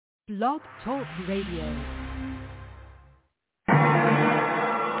Blog Talk Radio.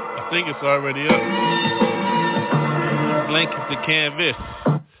 I think it's already up. Blank is the canvas.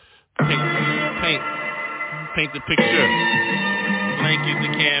 Paint the picture. Blank is the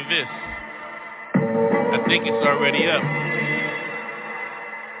canvas. I think it's already up.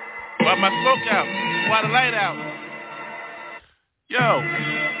 Why my smoke out? Why the light out? Yo.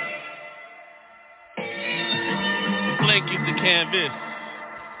 Blank is the canvas.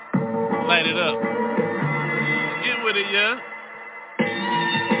 Light it up. Get with it, yeah.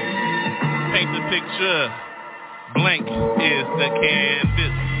 Paint the picture. Blank is the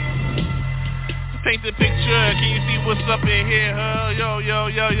canvas. Paint the picture. Can you see what's up in here, huh? Yo.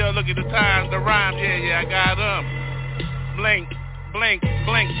 Look at the times, the rhymes. Yeah, I got them. Blank is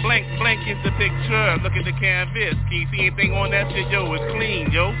the picture. Look at the canvas. Can you see anything on that shit? Yo, it's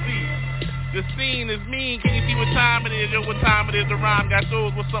clean. Yo, see. The scene is mean. Can you see what time it is? Yo, what time it is? The rhyme got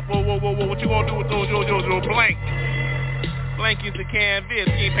those. What's up? Whoa. What you gonna do with those? Yo. Blank. Blank is the canvas.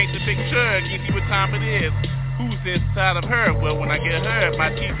 Can you paint the picture? Can you see what time it is? Who's inside of her? Well, when I get her, my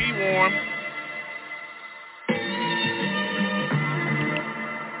TV warm.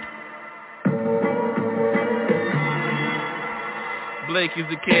 Blake is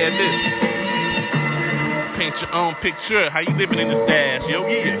the canvas. Paint your own picture. How you living in the stash? Yo,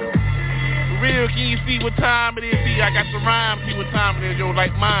 yeah. For real, can you see what time it is? See, I got the rhyme. See what time it is? Yo,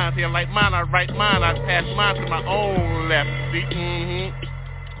 like mine. See, I like mine. I write mine. I pass mine to my own left. See?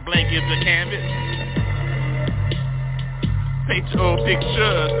 Blank is the canvas. Paint your own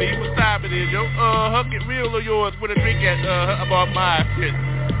picture. See what time it is? Yo, get real of yours with a drink at, about my shit.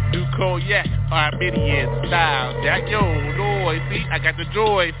 New cognac, Armenian style. Jack, yo, joy, see, I got the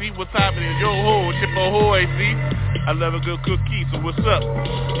joy, see what time it is, yo, ho, chip ahoy, see, I love a good cookie, so what's up?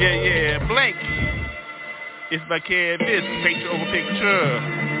 Yeah, blank, it's my canvas, paint your own picture.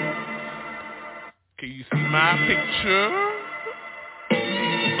 Can you see my picture?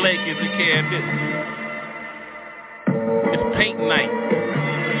 Blank is the canvas. It's paint night.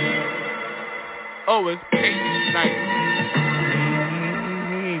 Oh, it's paint night.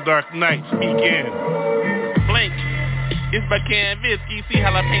 Dark night, speak in. Blank, it's my canvas. Can you see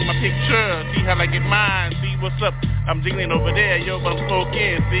how I paint my picture? See how I get mine? See what's up? I'm jiggling over there, yo, but I'm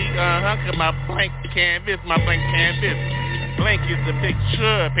smoking. See, cause my blank canvas, my blank canvas. Blank is the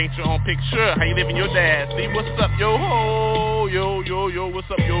picture. Paint your own picture. How you living your dad? See what's up, yo ho, yo, what's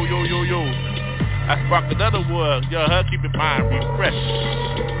up, yo. I sparked another word, yo, keep it mind refreshed.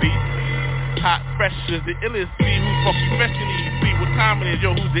 See, hot fresh is the illest. See who's funky fresh in these. See what time it is,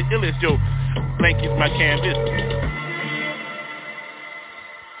 yo, who's the illest, yo. Blank is my canvas.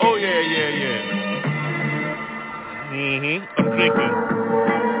 Oh, yeah. I'm drinking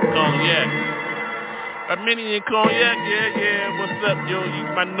cognac. Armenian cognac, yeah. What's up, yo? You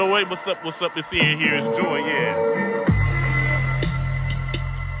my noise, what's up? It's here is joy, yeah.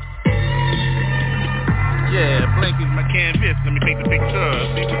 Yeah, blank is my canvas. Let me paint the picture.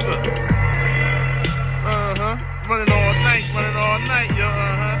 See what's up. Running all night, yo,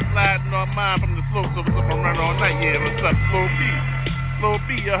 sliding on mine from the slope, so what's up, I'm running all night, yeah, what's up, slow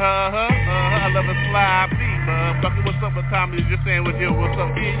B, I love a slide B, motherfucker, what's up, what time is it, just saying with you, what's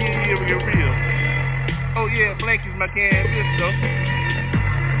up, yeah, we get real, oh yeah, blank is my canvas, though,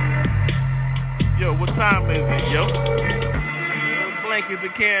 yo, what time is it, yo, blank is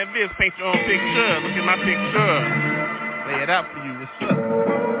the canvas, paint your own picture, look at my picture, lay it out for you, what's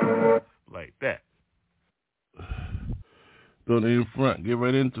up, like that. Don't even front. Get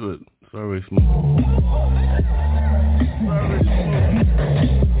right into it. Sorry, Smooth.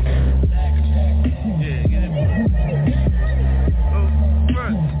 Yeah, get into it. Oh,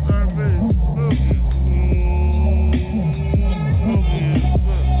 front. Sorry, Smoothie.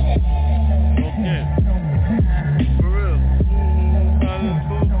 Okay. For real.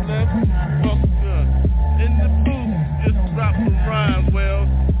 Booth left. Fuck good. In the booth, just drop some rhymes. Well,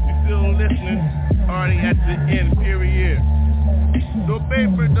 you still listening. Already at the end, period. No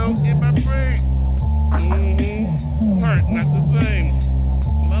paper, don't get my break. Hurt, not the same.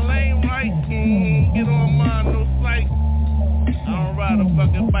 My lane right, get on mine, no sight. I don't ride a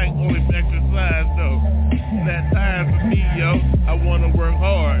fucking bike, only for exercise though. That time for me, yo, I wanna work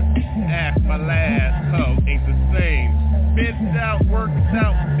hard. Ask my last hoe, ain't the same. Bent out, worked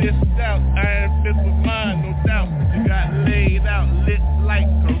out, fist out. Iron fist with mine, no doubt. You got laid out, lit light,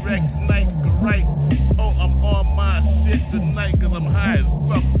 correct night, correct. Oh, I'm on my shit tonight, cause I'm high as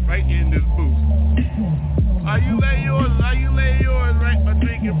fuck right in this booth. Are you lay yours, right? My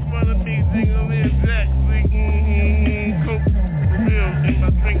drink in front of me, single in Jack, coke, for real, in my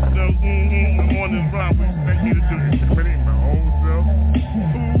drink, though, the morning's rhyme, we expect you to do this shit in my own self.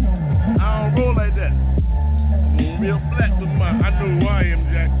 Ooh. volume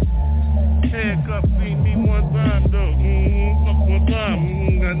jack. Handcuffs seen me one time though. Fuck one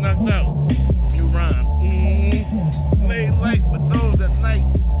time. Got knocked out. You rhyme. Late light for those that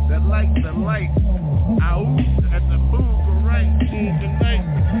like the light. Out at the booth right tonight.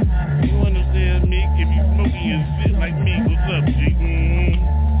 You understand me? If you smoking your shit like me, what's up, G?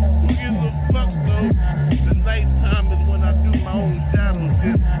 Who gives a fuck though? The nighttime is when I do my own shadow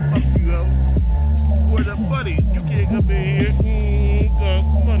shit. Fuck you, yo. Where the buddy? You can't come in here. Cause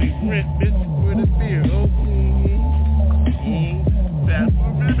money's rent, bitch. Where the beer? Oh, that's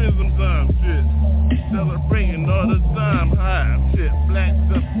for ribbons sometimes, shit. Celebrating all the time, high shit. Black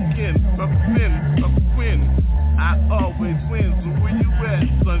stuff skin, fuck fin, fuck win. I always win, so where you at,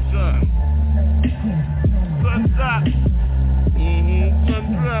 sunshine? Sun drop. Sun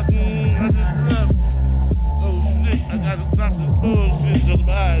drop. I just left. Oh shit, I gotta stop this bullshit cause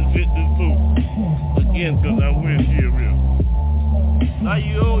my eyes hit this food. Again, cause I win here real. How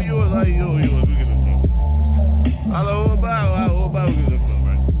you owe yours, how you owe yours, we get a song. Hello, about we get a song,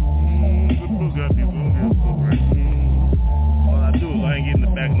 right? Good book got people, we get a song, right? All I do is I ain't getting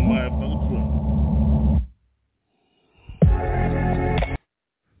the back of the motherfucking truck.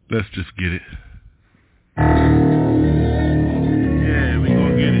 Let's just get it. Yeah, we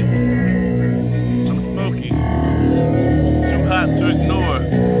gonna get it. I'm smoky. Too hot to ignore.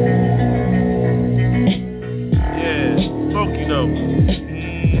 Yeah, smoky though.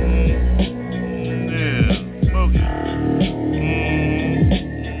 Yeah, smoky.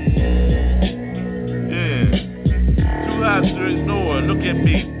 Yeah. Too hot to ignore. Look at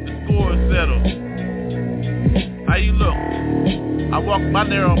me. The score is settled. How you look? I walk my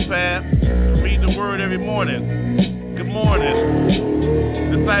narrow path, read the word every morning. Good morning.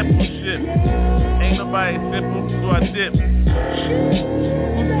 Discipleship. Ain't nobody simple, so I dip.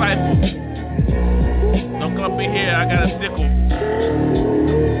 Disciple. Don't come in here, I got a sickle.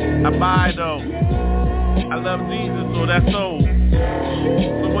 I buy though. I love Jesus, so that's soul.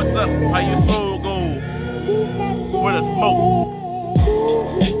 So what's up? How your soul go? Where the smoke?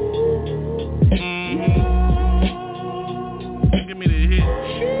 Give me the hit.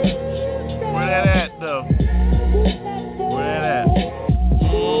 Where that at though? Where that at?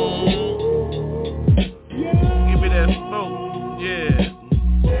 Give me that smoke. Yeah.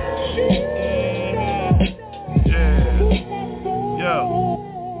 Yeah. Yo.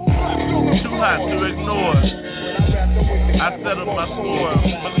 Too hot to ignore. I settled my score.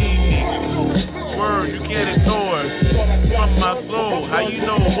 Believe me. Word you can't ignore. From my soul. How you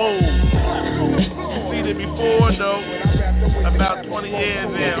know? Whoa. You seen it before though. About 20 years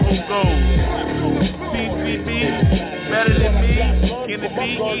in, who goes? PCB, better than me? Can it be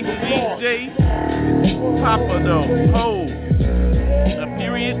ECJ? Papa though, ho. A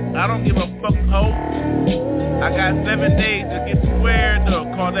period, I don't give a fuck, ho. I got 7 days to get squared though,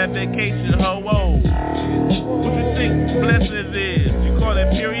 call that vacation, ho, whoa. What you think blessings is? You call it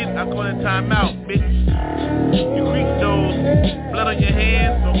period, I call it time out, bitch. You creep those, blood on your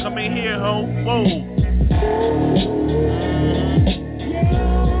hands, don't come in here, ho, whoa.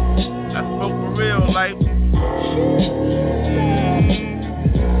 I spoke for real life.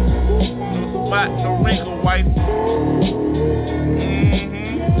 No spot, no wrinkle, wife.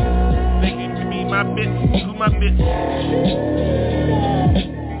 Thinking to be my bitch, who my bitch?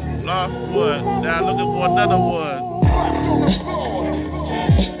 Lost one, now looking for another one.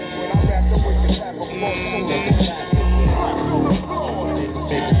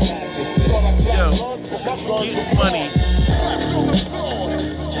 Yo, get money.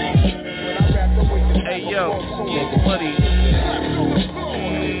 Hey yo, get money.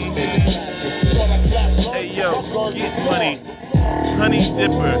 Hey yo, get money. Honey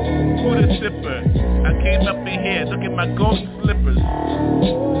dipper, who the sipper? I came up in here, look at my golden slippers.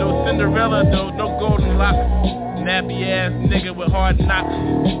 No Cinderella though, no golden locks. Nappy ass nigga with hard knocks.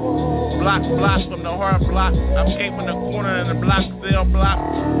 Block from the hard block. I came from the corner in the block, sale block.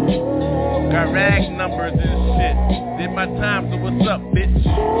 Got rag numbers and shit. Did my time, so what's up, bitch?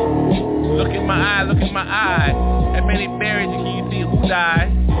 Look in my eye. How many berries can you see who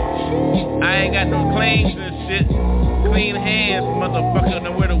died? I ain't got no claims and shit. Clean hands, motherfucker,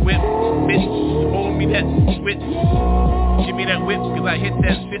 know where to whip, bitch. Hold me that switch. Give me that whip, cause I hit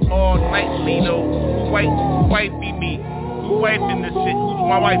that shit all nightly, though. Who wife be me? Who wifing this shit? Who's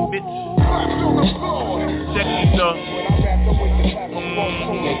my wife, bitch? Check me, though.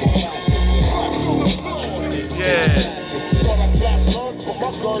 Yeah.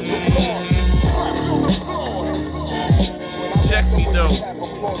 Check me, though.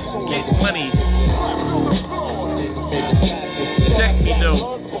 Get money. Check me though.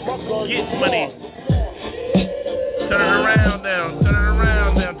 Get money. Turn it around now. Turn it around.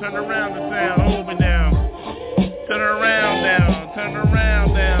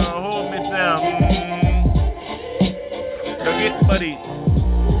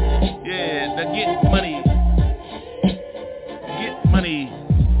 Get money. Get money.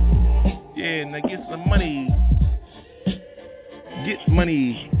 Yeah, now get some money. Get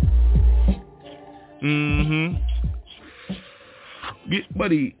money. Get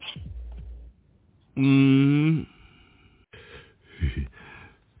money.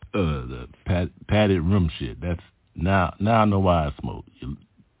 The padded room shit. That's now I know why I smoke.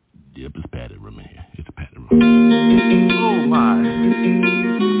 Yep, it's padded room in here. It's a padded room. Oh my!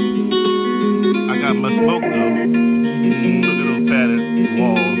 I got my smoke though. Look at those padded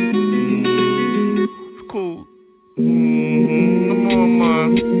walls. It's cool. Come on, man.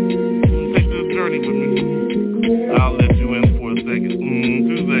 Take this journey with me. I'll let you in for a second.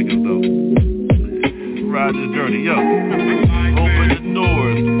 2 seconds though. Ride this journey, yo. Open the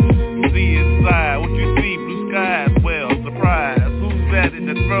doors. See inside. What you see? Blue skies. Well, surprise. Who's that in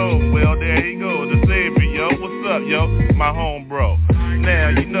the throne? Well, there he go, the savior, yo. What's up, yo? My home, bro. Now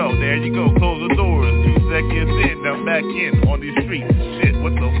you know. There you go. Close the doors. 2 seconds in. Now back in on these streets. Shit,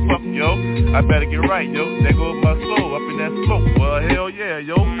 what the fuck, yo? I better get right, yo. There goes my soul up in that smoke. Well, hell yeah,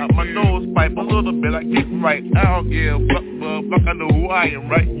 yo. Out my nose pipe a little bit. I get right. I don't give a fuck, motherfucker. I know who I am,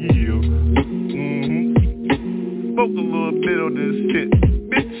 right? Yeah. Spoke a little bit on this shit.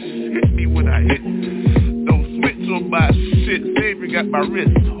 Bitch, hit me when I hit. Don't switch on my shit. Savior got my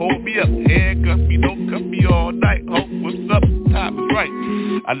wrist. Hold me up, handcuff me, don't cuff me all night. Ho, what's up? Time is right.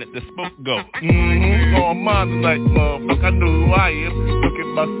 I let the smoke go. On mine tonight, motherfucker. I know who I am. Look at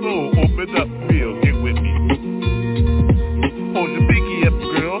my soul. Open up, real. Get with me. Hold your pinky up,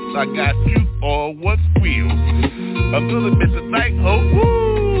 girl. I got you on one squeal. A little bit tonight, ho.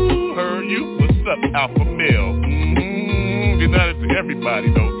 Woo! Heard you. What's up, alpha male? United to everybody,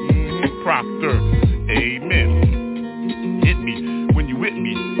 though. Proctor. Amen. Hit me when you with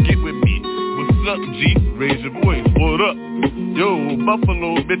me. Get with me. What's up, G? Raise your voice. What up? Yo, Buffalo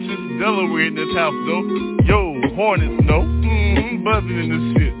bitches. Delaware in this house, though. Yo, Hornets, no. Buzzing in this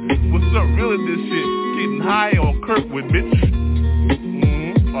shit. What's up, really this shit? Getting high on Kirkwood, bitch.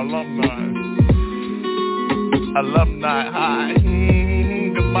 Alumni high.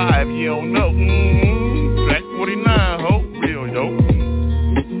 Goodbye if you don't know. Track 49, ho. Real, yo.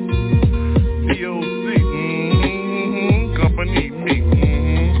 DOC. Company me.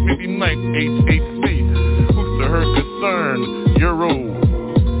 59th HHC. Who's to her concern? Euro.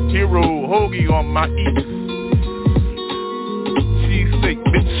 Hero. Hoagie on my eats. Cheesesteak,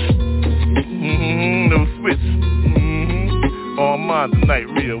 bitch. No switch. On mine tonight,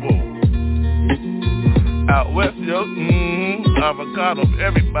 real, whoa. Out west, yo, avocado for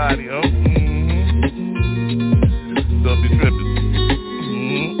everybody, yo, don't be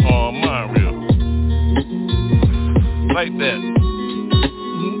tripping, oh, mine real, like that,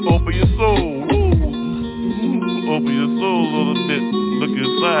 open your soul, open your soul a little bit, look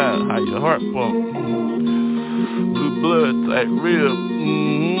inside, how your heart pump, good blood type, real,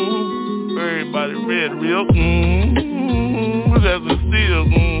 everybody red, real, that's a steal,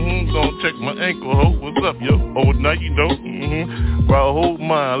 gonna check my ankle, ho, what's up, yo, oh, now you know, bro, hold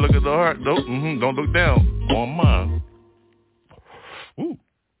mine, look at the heart, though, don't look down, on mine, woo.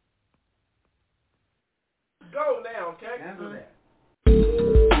 Go now, okay? Handle that.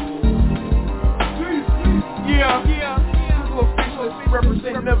 Yeah, little fish,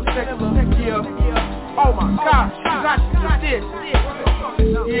 represent, never secular, yeah, oh my gosh, this,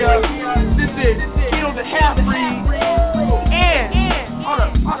 this is, kill the half-breed, and, hold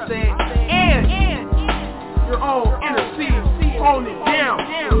up, I said, and your own inner city, hold it down.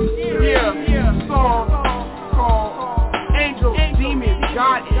 Yeah, song called Angels, Demons,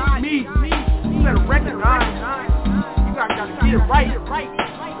 God is Me. You better recognize, you gotta get it right.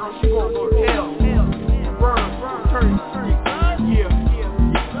 Girl, she gon' go to hell, burn, turn the street. Yeah.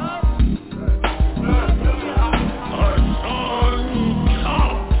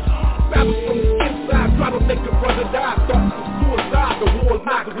 Battle from the inside, try to make your brother die. Thoughts of suicide, the war's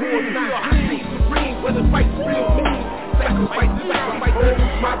not. I see supreme, when the fight's real mean. Sacrifice,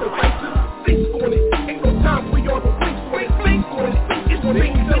 my devices. Think on it, ain't no time for y'all to think on it. It's gonna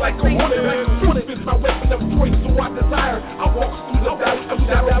make me feel like a haunted. Truth is my weapon of choice, so I desire. I walk through the valley of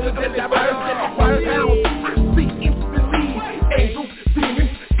shadows and then fire down. I see instantly, angels, demons,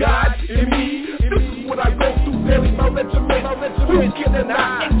 God in me. This is what I go through daily, my regiment. Who can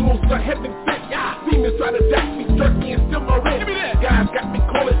deny? Angels are heaven sent. Demons try to jack me, jerk me, and steal my rent. God got me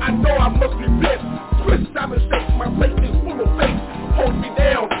calling, I know I must repent. Twist, time and shake, my plate is full of faith. Hold me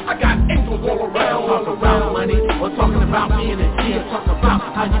down, I got angels all around. Talk about money, or talking about being a G, or talk about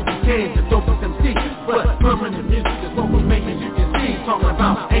how you became the dopest MC. But permanent music is what we're making, you can see. Talking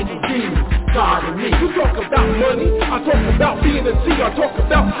about angel demons, God and me. You talk about money, I talk about being a G. I talk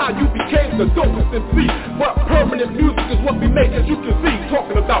about how you became became the dopest MC. But permanent music is what we make, as you can see.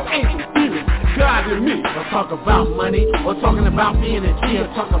 Talking about angels, demons, God and me. Or talk about money, or talking about being a G, or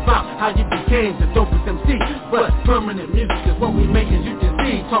talk about how you became the dopest MC. But permanent music is what we make, as you can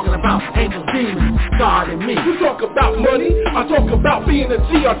see. Talking about angels, demons, God and me. You talk about money, I talk about being a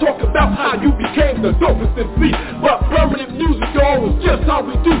G, I talk about how you became the dopest MC. But permanent music, y'all, is just how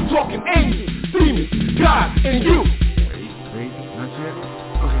we do. Talking angels, demons, God and you. Wait, not yet?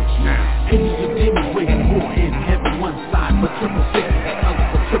 Okay, now. Angels and demons waiting more in heaven, one side for 666, the other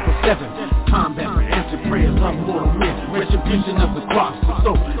for 777. Combat for answered prayers of mortal men, retribution of the cross for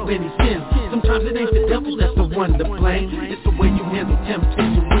so many sins. Sometimes it ain't the devil that's the one to blame, it's the way you handle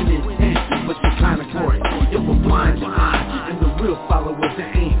temptation when it ends. But your kind of glory, it will blind your eyes, and the real followers,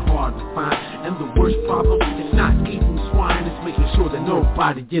 it ain't hard to find. And the worst problem is not eating swine, it's making sure that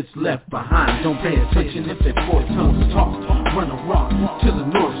nobody gets left behind. Don't pay attention if that four tongues talk. Run a rock to the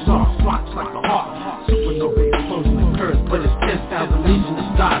north, soft spots like a hawk. Supernova explosion occurs, but it's 10,000 legion of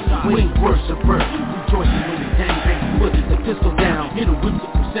stars. Wing worshippers rejoicing when the gangbang put the pistol down. Hear the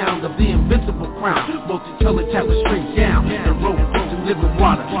whimsical sound of the invincible crown. Multicolored tapestry down and roll and living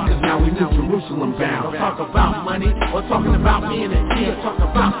water. Cause now we move Jerusalem bound. Talk about money, or talking about being a G, or talk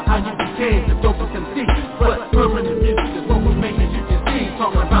about how you became the dopest MC. But permanent music is what we make, as you can see.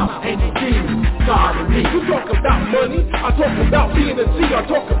 Talking about angel demons, God and me. You talk about money, I talk about being a G, I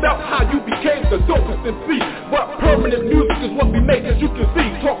talk about how you became the dopest MC. But permanent music is what we make, as you can see.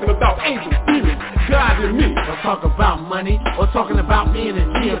 Talking about angels, demons, God and me. Or talk about money, or talking about being a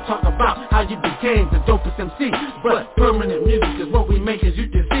G, or talk about how you became the dopest MC. But permanent music is what we make, as you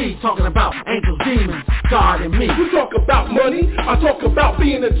can see. Talking about angels, demons, God and me. You talk about money, I talk about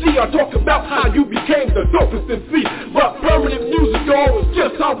being a G, I talk about how you became the dopest MC. But permanent music, y'all, is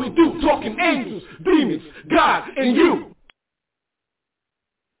just how we do. Talking angels, demons, God and you.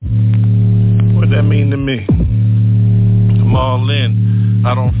 What that mean to me? I'm all in.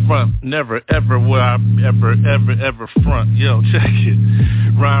 I don't front, never ever will I ever front. Yo, check it,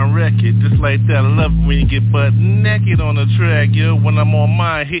 Ryan wreck it, just like that. I love it when you get butt naked on the track, yo. When I'm on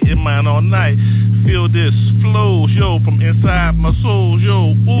mine, hitting mine all night. Feel this flows, yo, from inside my soul,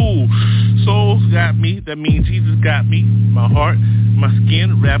 yo. Ooh, soul's got me, that means Jesus got me. My heart, my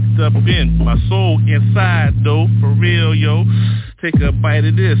skin wrapped up in my soul inside, though, for real, yo. Take a bite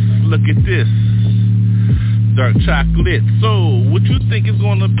of this, look at this. Dark chocolate. So, what you think it's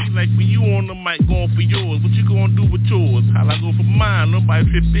gonna be like when you on the mic going for yours? What you gonna do with yours? How I go for mine? Nobody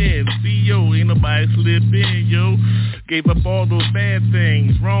trip in. See, yo, ain't nobody slip in, yo. Gave up all those bad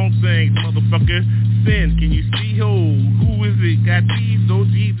things, wrong things, motherfucker. Sin, can you see, ho? Who is it? Got these, though.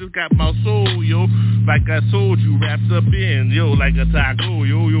 Jesus got my soul, yo. Like I told you, wrapped up in, yo, like a taco,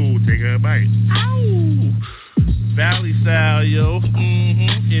 yo, take a bite. Ow! Valley style, yo,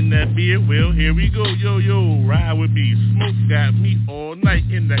 in that beer, well, here we go, yo, ride with me, smoke got me all night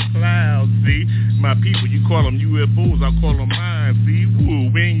in the clouds, see, my people, you call them UFOs, I call them mine, see,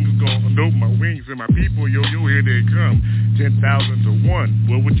 woo, wings gone, no, my wings and my people, yo, here they come, 10,000 to 1,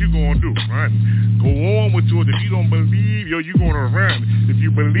 well, what you gonna do, run, go on with yours, if you don't believe, yo, you gonna run, if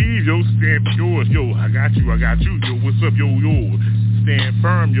you believe, yo, stand for yours, yo, I got you, yo, what's up, yo, stand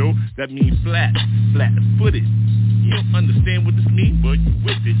firm, yo, that means flat-footed. You don't understand what this means, but you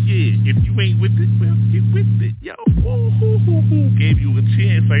with it, yeah. If you ain't with it, well, get with it, yo. Woo-hoo-hoo-hoo. Gave you a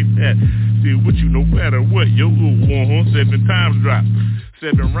chance like that. See what you no matter what, yo. 7 times drop,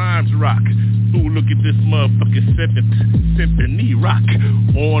 7 rhymes rock. Ooh, look at this motherfucking 7th symphony rock.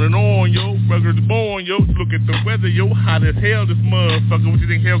 On and on, yo. Ruggers born, yo. Look at the weather, yo. Hot as hell, this motherfucker. What you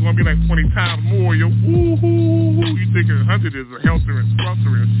think hell's gonna be like 20 times more, yo? Woo-hoo-hoo. You think 100 is a helter and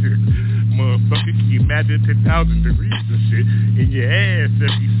skelter and shit. Motherfucker, can you imagine 10,000 degrees and shit in your ass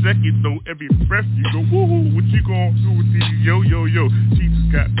every second, though, every breath you go, woo-hoo, what you gonna do with these, yo, Jesus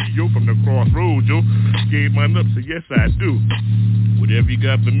got me, yo, from the crossroads, yo, gave mine up, so yes, I do, whatever you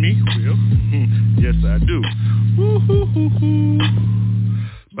got for me, well, yes, I do, woo-hoo-hoo-hoo.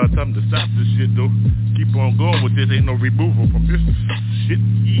 About time to stop this shit, though. Keep on going with this. Ain't no removal from this shit.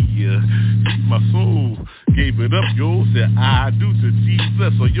 Yeah. My soul gave it up, yo. Said I do to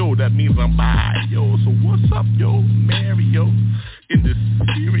Jesus. So, yo, that means I'm by, yo. So, what's up, yo? Mary, yo. In the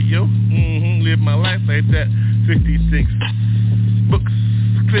spirit, yo. Live my life like that. 56 books,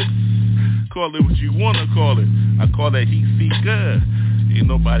 clips. Call it what you want to call it. I call that heat seeker. Ain't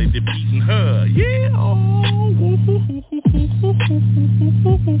nobody defeating her. Yeah.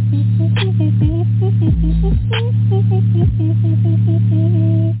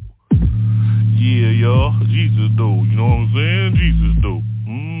 Yeah, y'all. Jesus, though. You know what I'm saying? Jesus, though.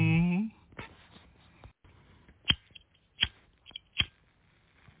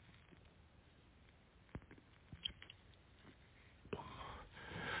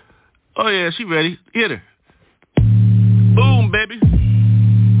 Oh, yeah, she ready. Hit her. Boom, baby.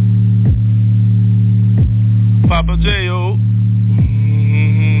 Papa J.O.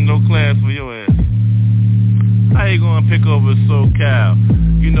 No class for your ass. How you gonna pick over SoCal?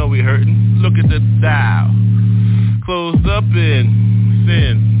 You know we hurtin'. Look at the dial. Closed up and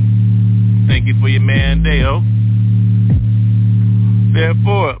sin. Thank you for your man, Deo.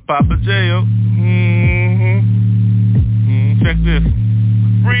 Therefore, Papa J.O. Check this.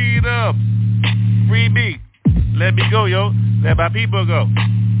 Freed up. Free me. Let me go, yo. Let my people go.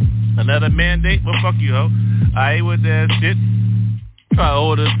 Another mandate? Well, fuck you, ho. I ain't with that shit. Try to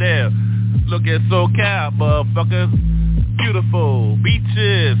hold us down. Look at SoCal, motherfuckers. Beautiful.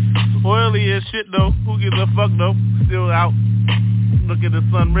 Beaches. Oily as shit, though. Who gives a fuck, though? Still out. Look at the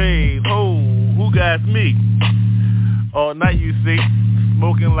sun rays. Oh, who got me? All night, you see.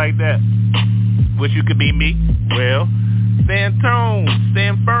 Smoking like that. Wish you could be me. Well, stand tone.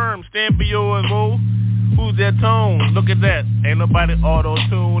 Stand firm. Stand for yours, whoa. Who's that tone? Look at that. Ain't nobody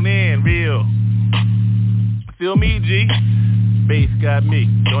auto-tune in. Real. Feel me, G? Bass got me.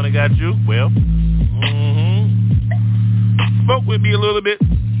 Don't it got you? Well, Spoke with me a little bit.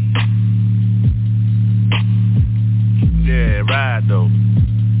 Yeah, ride, though.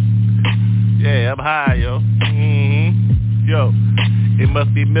 Yeah, I'm high, yo. Yo, it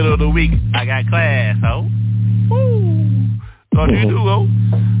must be middle of the week. I got class, ho. Woo. Thought you do, ho.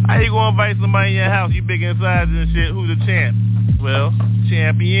 How you gonna invite somebody in your house? You big in size and shit. Who's the champ? Well,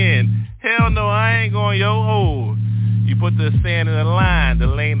 champion. Hell no, I ain't going, yo. Oh, you put the sand in the line, the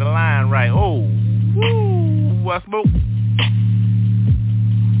lane, the line right. Oh, woo, I smoke.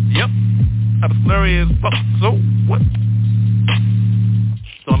 Yep, I'm slurry as fuck. So what?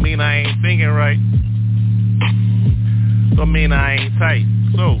 Don't mean I ain't thinking right. Don't mean I ain't tight.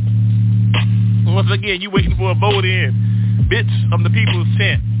 So once again, you waiting for a vote in. Bitch, I'm the people's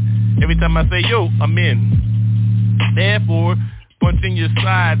champ. Every time I say yo, I'm in. Therefore, punching your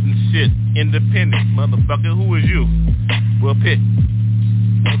sides and shit. Independent, motherfucker, who is you? Well, pick.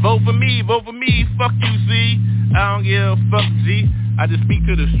 Vote for me, fuck you, see? I don't give a fuck, G. I just speak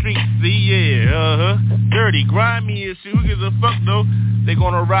to the streets, see? Yeah, Dirty, grimy and shit. Who gives a fuck, though? They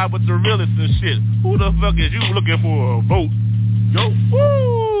gonna ride with the realest and shit. Who the fuck is you looking for a vote? Yo,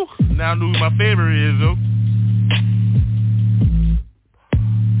 woo! Now I know who my favorite is, though.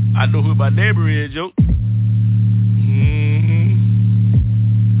 I know who my neighbor is, yo.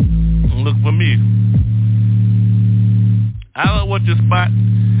 Look for me. I don't want your spot.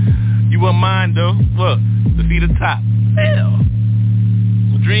 You want mine, though. What? To see the top. Hell.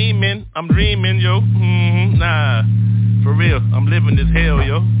 I'm dreaming, yo. Nah. For real, I'm living this hell,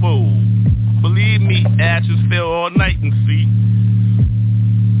 yo. Whoa. Believe me, ashes fell all night and see.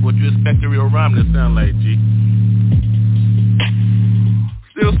 What you expect a real rhyme to sound like, G?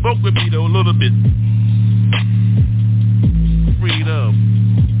 Still spoke with me, though, a little bit. Freedom.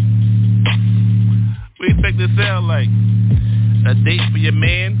 What do you expect to sound like? A date for your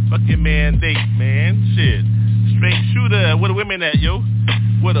man? Fuck your man date, man. Shit. Straight shooter. Where the women at, yo?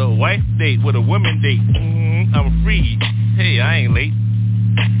 With a wife date, with a woman date. I'm free. Hey, I ain't late.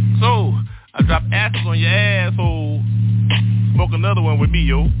 So, I drop asses on your asshole. Smoke another one with me,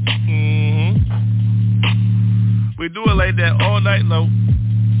 yo. We do it like that all night low.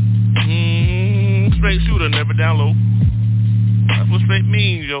 Straight shooter, never down low. That's what straight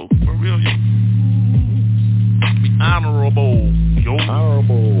means, yo. For real, yo. Be honorable, yo.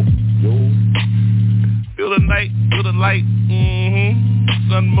 Honorable, yo. Feel the night, feel the light.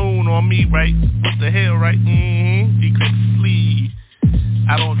 Sun, moon on me, right? What the hell, right? Eclipse sleeve.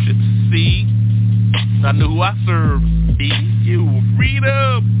 I don't trip, see? I know who I serve. Be you.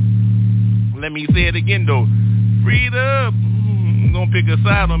 Freedom. Let me say it again, though. Freedom. Don't pick a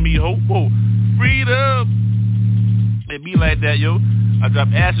side on me, ho. Whoa. Freedom. It be like that, yo. I drop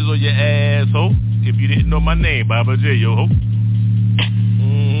ashes on your ass, ho. If you didn't know my name, Baba J, yo, ho.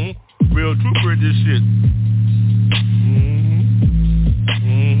 Real trooper in this shit.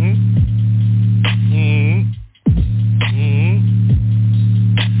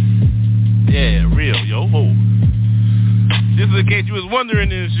 Yeah, real, yo, ho. Just in case you was wondering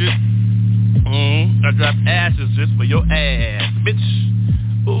this shit. I drop ashes just for your ass, bitch.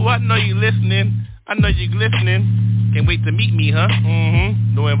 Oh, I know you listening. I know you glistening. Can't wait to meet me, huh?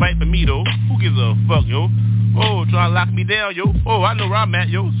 No invite for me, though. Who gives a fuck, yo? Oh, try to lock me down, yo. Oh, I know where I'm at,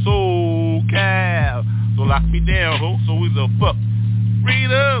 yo. SoCal. So lock me down, ho. So who's the fuck?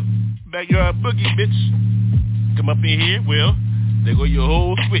 Read up. Backyard boogie, bitch. Come up in here, well, there go your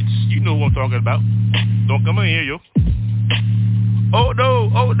whole switch. You know who I'm talking about. Don't come in here, yo. Oh, no.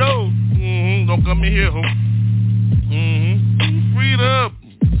 Don't come in here, ho. Read up.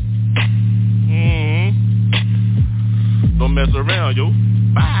 mess around, yo.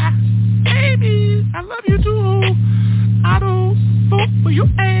 Bye, baby, I love you too. I don't vote for your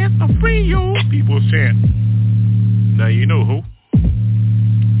ass, I'm free, yo. People chant. Now you know who.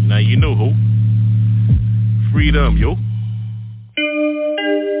 Now you know who. Freedom, yo.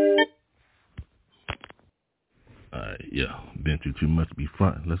 Alright, yeah. Been through too much to be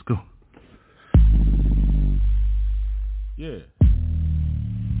front. Let's go. Yeah.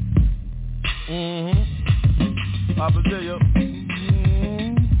 Papa J, yo.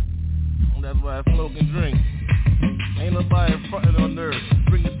 That's why I smoke and drink. Ain't nobody frontin' on nerves.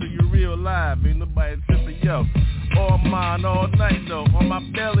 Bring it to you real live. Ain't nobody tripping, yo. All mine, all night, though. On my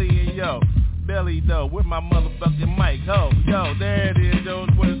belly, and yo. Belly, though. With my motherfucking mic, ho. Yo, there it is, yo.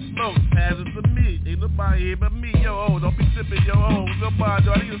 It's what it smoke. Pass it to me. Ain't nobody here but me, yo. Oh, don't be tripping, yo. Oh, nobody,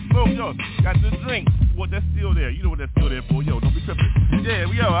 yo. I need to smoke, yo. Got the drink. What, that's still there. You know what that's still there for, yo. Don't be tripping. Yeah,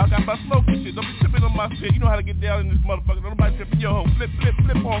 yo, I got my smoke and shit. Don't be tripping on my shit. You know how to get down in this motherfucker. Don't nobody tripping, yo. Flip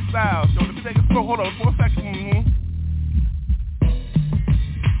on styles, yo. Let me take a smoke. Hold on, for a second.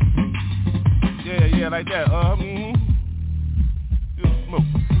 Yeah, like that. Just smoke.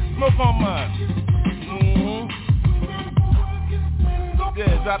 Smoke on mine.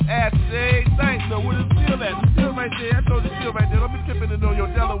 Yeah, drop acid every night, though. Where the steel at? The steel right there. I told you the steel right there. Don't be tripping in on your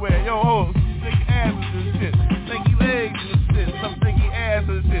Delaware. Yo, ho, stinky asses and shit. Stinky legs and shit. Some stinky ass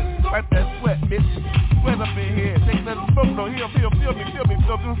and shit. Wipe that sweat, bitch. Sweat up in here. Take that smoke, though. Here, feel me. Feel me.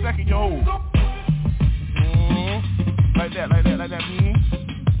 Just a second, yo, ho. Like that.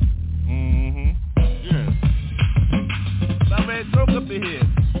 Yeah. Stop that joke up in here.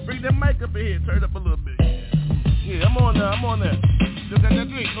 Bring that mic up in here. Turn it up a little bit. Yeah, I'm on there. Just got that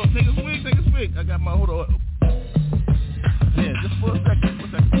drink. Oh, take a swig. I got my, hold on. Yeah, just for a second.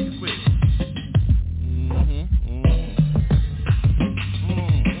 Take a swig.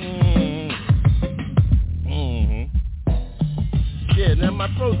 Yeah, now my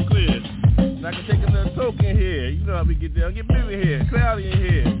throat's clear. Now I can take another token here. You know how we get down. Get busy here. Cloudy in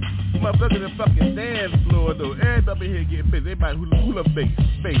here. Motherfucker the fucking dance floor though. Everybody up in here getting busy. Everybody who love bass,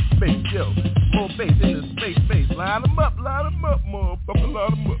 yo. More bass in the space. Line them up, motherfucker,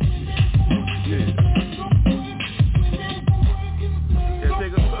 line them up. Yeah,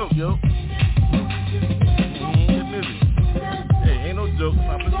 take a smoke, yo. Get busy. Hey, ain't no joke.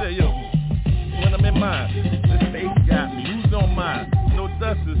 Papa say, yo. When I'm in mine, the space got me. Who's on mine? No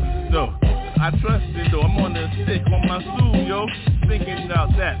dusters, though. I trust it though, I'm on the stick on my stool, yo. Thinking about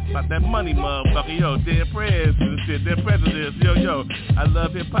that money, motherfucker, yo. Dead prayers and shit, dead presidents, yo. I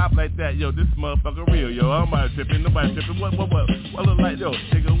love hip hop like that, yo. This motherfucker real, yo. I'm not tripping, nobody tripping. What look like, yo?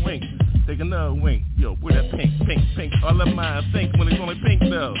 Take a wink, take another wink, yo. With that pink. All of mine think when it's only pink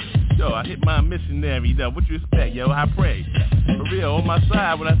though. Yo, I hit my missionary though. What you expect, yo? I pray for real on my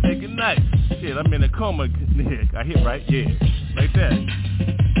side when I say goodnight. Shit, I'm in a coma. I hit right, yeah, like that.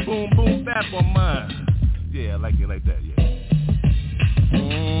 Boom, boom, bap on mine. Yeah, I like it like that, yeah.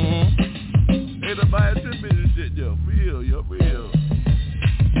 Ain't nobody tripping and shit, yo. Real.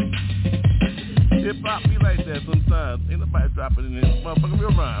 Hip-hop be like that sometimes. Ain't nobody dropping in this motherfucking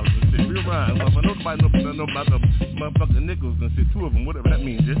real rhymes and shit. Real rhymes. Nobody know about the motherfucking nickels and shit. Two of them, whatever that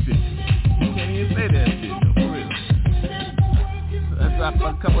means, that shit. You can't even say that shit, yo, for real. I dropped a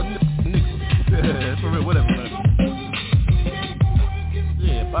couple nickels. For real, whatever, man.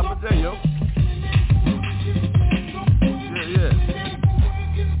 Yeah, Papa J, yo. Yeah.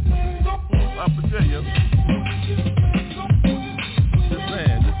 Papa J, yo. Just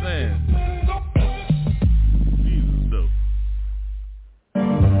saying. Jesus, though.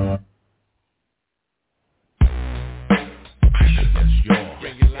 Yes, y'all.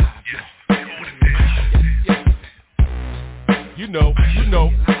 Bring it live. Yeah. You know.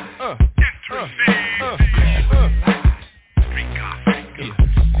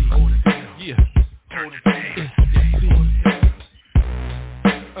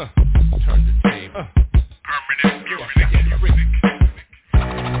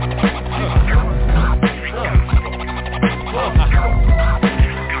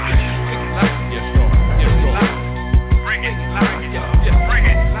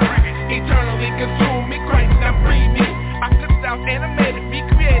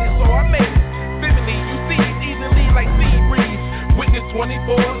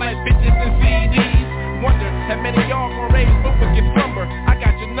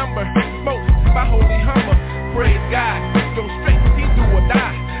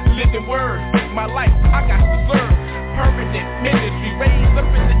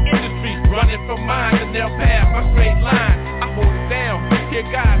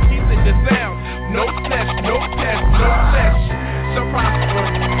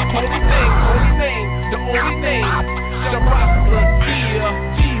 Holy name, the only name shall prosper.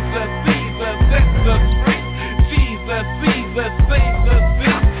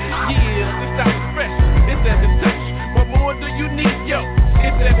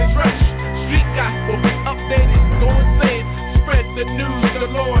 24/7 rush. Street gospel, updated, go insane. Spread the news, the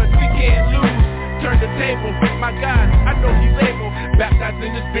Lord, we can't lose. Turn the table, my God, I know he's able. Baptized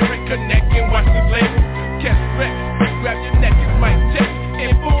in the spirit, connect and watch this label. Catch wreck, grab your neck, it's mic check.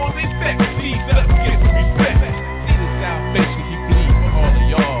 In full effect, Jesus get the respect. See the salvation he bleed for all of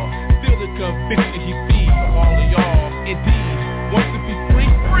y'all. Feel the conviction he feeds for all of y'all. Indeed, wants to be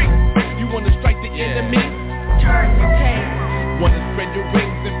free, free. You want to strike the enemy? Turn the table. Want to spread your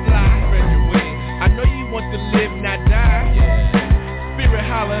wings and fly? Spread your wings. I know you want to live, not die. Spirit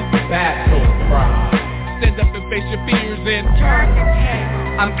holler, battle cry. Stand up and face your fears and turn the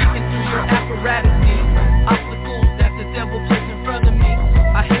table. I'm kicking through your apparatus needs. Obstacles that the devil puts in front of me.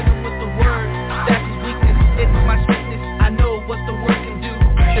 I hit him with the word, that's his weakness. It's my sweetness, I know what the word can do.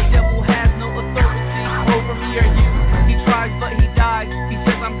 The devil has no authority over me or you. He tries but he dies, he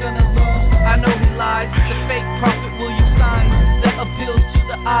says I'm gonna lose. I know he lies, the fake prophet will use signs that appeals to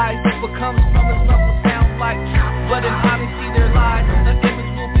the eyes. What comes from his mouth will sound like truth, but in honesty they're lies. An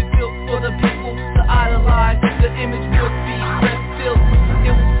image will be built for the people to idolize. The image will be red-filled.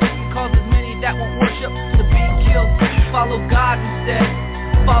 It will speak and causes many that won't worship to be killed. Follow God instead.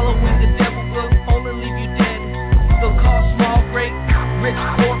 Following the devil will only leave you dead. They'll call small, great, rich,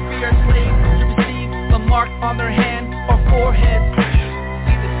 poor, free or slave to receive a mark on their hand or forehead.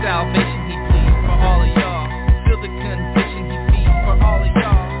 See the salvation he pleads for all of y'all. Feel the conviction he feeds for all of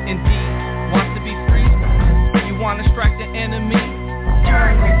y'all. Indeed, wants to be free? You want to strike the enemy?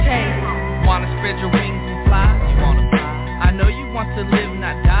 Turn the table. Want to spread your wings and fly? You want to fly? I know you want to live,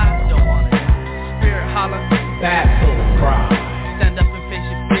 not die. Don't want to die. Spirit holler, battle cry. Stand up and face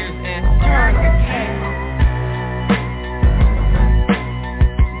your fears and turn the table.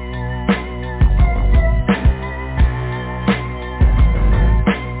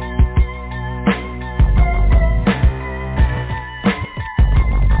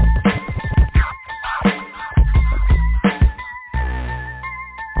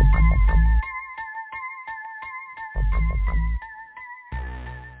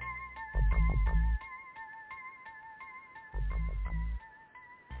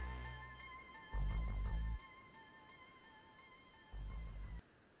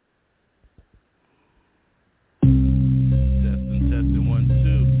 Testing 1, 2.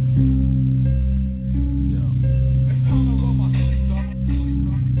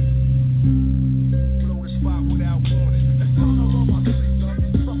 Blow the spot without warning. Blow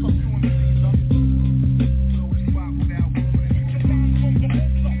the spot without warning.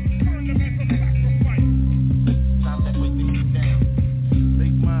 Time to put things down.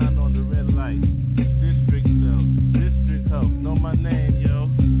 Make mine on the red light. District though. District hope. Know my name, yo.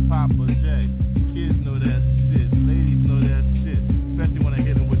 Papa J. Kids know that shit. Ladies know that shit. Especially when I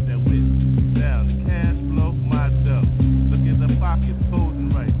hit them with that whip. Now, the cash flow, my dough. Look at the pockets, posing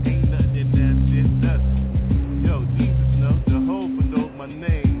right. Ain't nothing in that shit, nothing. Yo, Jesus know, Jehovah know my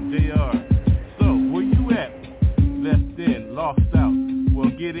name, JR. So, where you at? Left in, lost out.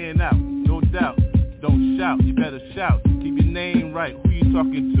 Well, get in out, no doubt. Don't shout, you better shout. Keep your name right. Who you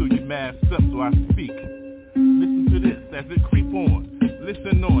talking to? You masked up, so I speak. Listen to this as it creep on.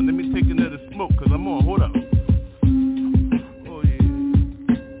 Listen on, let me take another smoke, cause I'm on, hold up. Oh yeah.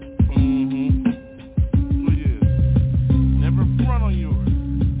 Oh yeah. Never front on yours.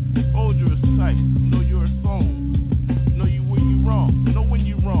 Hold yours tight. Know your song. Know you when you wrong. Know when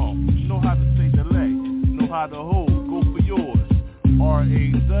you wrong. Know how to say delay. Know how to hold. Go for yours.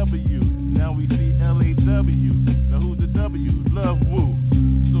 R-A-W. Now we see L-A-W. Now who's the W? Love Woo.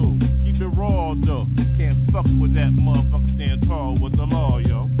 So keep it raw though. Can't fuck with that motherfucker stand tall with the law,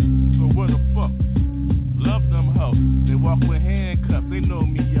 yo. So what the fuck? Love them hoes. They walk with handcuffs. They know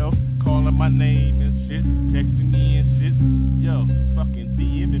me, yo. Calling my name and shit. Texting me and shit. Yo, fucking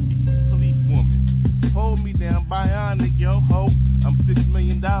DMing me. Police woman. Hold me down, bionic, yo, ho. I'm $6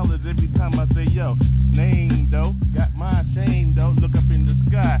 million every time I say yo. Name though, got my chain though. Look up in the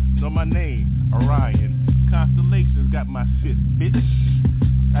sky, know my name, Orion. Constellations got my shit, bitch.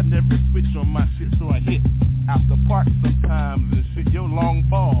 I never switch on my shit, so I hit out the park sometimes and shit. Yo, long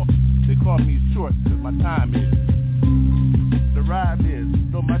ball, they call me short, cause my time is. The ride is,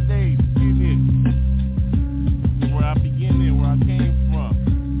 know my name, get it. Where I begin and where I came from.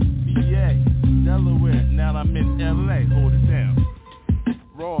 PA, Delaware, now I'm in LA, hold it down.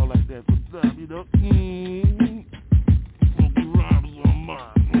 Raw like that, what's up, you know? Funky rhymes on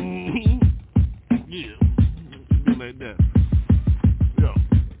mine. Yeah, be like that. Yo.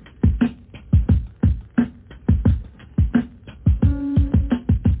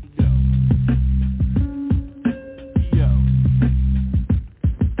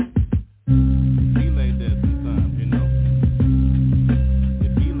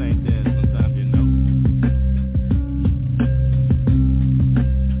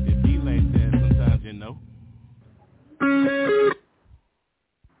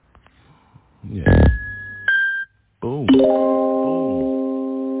 Yeah. Boom. Boom.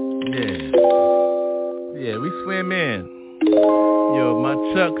 Yeah, we swim in. Yo, my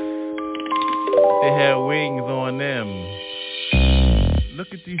Chucks, they have wings on them. Look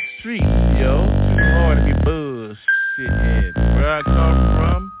at these streets, yo. Too hard to be bullshitting. Where I come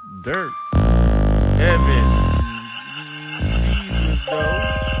from, dirt. Heaven. Jesus, though.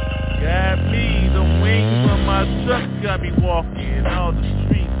 Got me, the wings on my truck got me walking. All the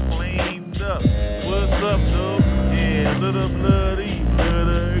streets flamed up. What's up, though? Yeah, little bloody, little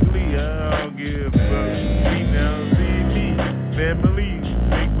ugly. I don't give a fuck. See now, see me. Family,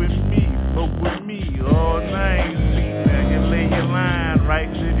 drink with me, smoke with me all night. See now, you lay your line right,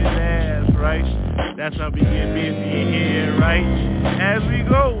 live your ass right. That's how we get busy here, right? As we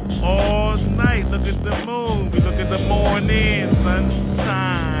go all night, look at the moon. We look at the morning,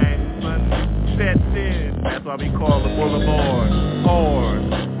 sunshine, sunset in. That's why we call the boulevard hard.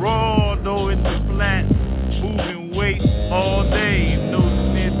 Raw, though in the flat, moving weight all day. No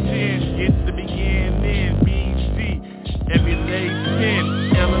snitching, get the beginning. BC, every day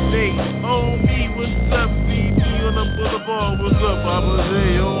 10, elevate. Oh me, what's up, CB on the boulevard? What's up, Papa J?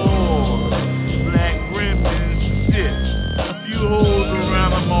 Black rim and shit. A few holes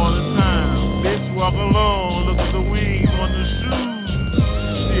around them all the time. Bitch, walk along, look at the wings on the shoes.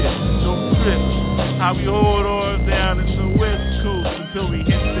 Shit, don't trip. How we hold ours down in the West Coast until we hit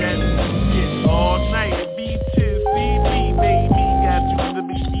that shit all night. Beaches, CB, baby, got you in the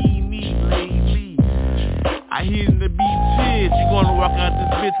bikini lately. I hear in the beaches, you gonna walk out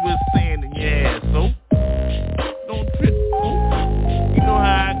this bitch with sand in your ass, so don't trip, fool. You know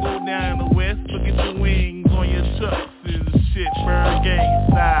how I go down in the West. Look at the wings on your trucks and shit, ByrdGang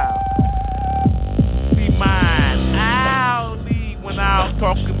style. See mine, I'll leave when I'm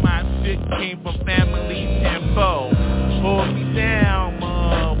talking my shit. Came from family tempo. Hold me down,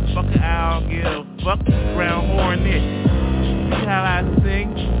 motherfucker. I don't give a fuck. Ground hornet. See how I sing?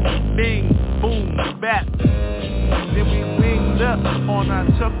 Bing, boom, bap. Then we winged up on our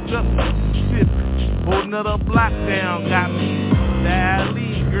chucked up shit. Hold another block down, got me.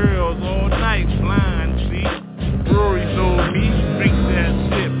 Dally girls all night, blind, see? Rory told me, drink that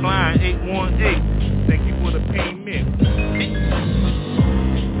shit, blind 818. Thank you for the payment.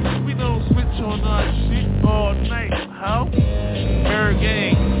 We don't switch on our shit all night, how?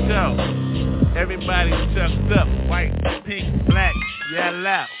 ByrdGang show. Everybody chucked up, white, pink, black,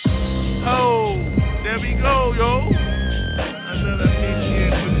 yellow. Oh, there we go, yo. Another big year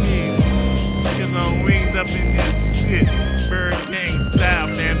for me. Cause I'm winged up in this shit. ByrdGang style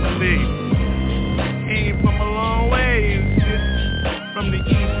family. Came from a long way and shit. From the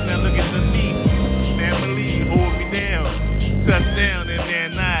east, now look at the meat. Family, hold me down. Touchdown in their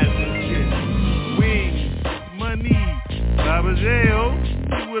knives and shit. Wings, money, Baba J-O.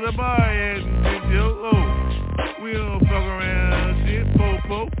 With a bar and shit, yo. Oh, we don't fuck around shit.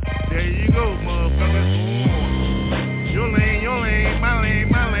 Po-po. There you go, motherfucker. Your lane, my lane,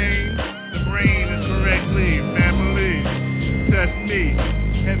 my lane. The brain is correctly, family. Touch me.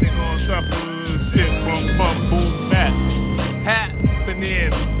 Heaven on top of the shit. Bum, bum, boom, back.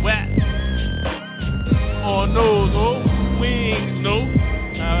 Happening, whack. On those, oh, wings, no.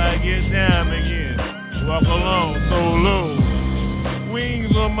 How I get down again. Walk along, so low.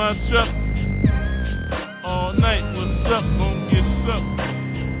 Wings on my truck. All night, what's up? Gonna get sucked.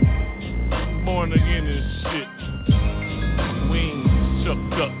 Born again and shit. Wings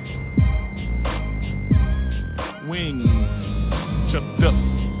chucked up. Wings chucked up.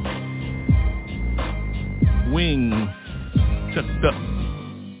 Wings chucked up.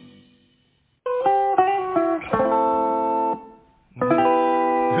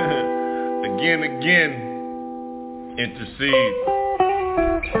 Again, intercede.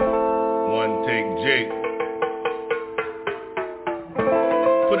 One take Jake.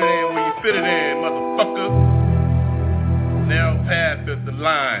 Put it in where you fit it in, motherfucker. Now path is the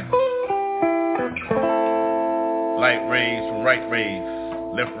line. Light rays from right rays,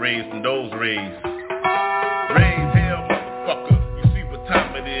 left rays from those rays. Rays, hell, motherfucker. You see what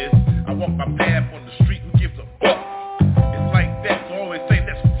time it is. I walk my path on the street, who gives a fuck? It's like that, so I always say,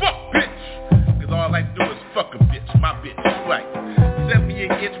 let's fuck, bitch. Cause all I do is fuck a bitch, my bitch, right.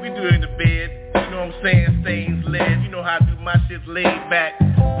 78 inch, we do it in the bed. You know what I'm saying, stains lead. You know how I do my shit laid back.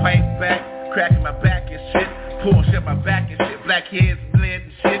 Pipe back, cracking my back and shit. Pull shit my back and shit. Black heads bled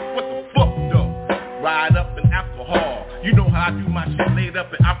and shit. What the fuck though? Ride up in alcohol. You know how I do my shit laid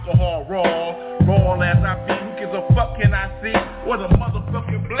up in alcohol raw. Raw as I be. Who gives a fuck can I see? What a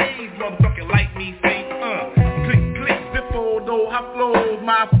motherfucking blaze, motherfucking like me see. Click, click, before though I flow.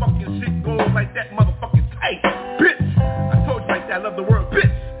 My fucking shit goes like that motherfucking tight. Bitch, I told you like that, I love the word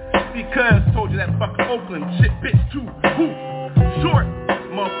bitch. Because told you that fucking Oakland shit bitch too. Who? Short.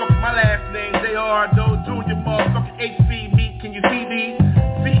 Motherfucker, my last name, J.R. Doe Jr. Motherfucking HC me. Can you see me?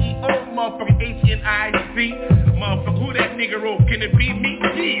 CEO, motherfucking HNIC. Motherfucker, who that nigga wrote? Can it be me?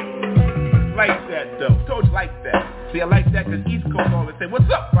 Yeah. Like that, though. Told you like that. See, I like that because East Coast always say, what's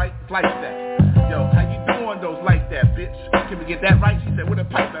up, right? It's like that. Yo, how you doing, those like that, bitch? Can we get that right? She said, what a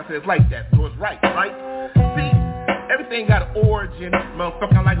pipe? I said, it's like that. So it's right? See? Everything got an origin.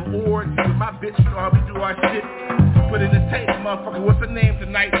 Motherfucker, I like an origin. With my bitch, you know how we do our shit. Put in the tape, motherfucker. What's her name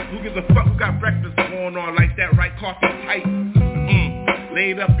tonight? Who gives a fuck? Who got breakfast going on like that, right? Coffee tight.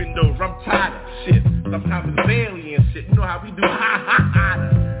 Laid up in those rum chata shit. Sometimes it's alien shit. You know how we do ha.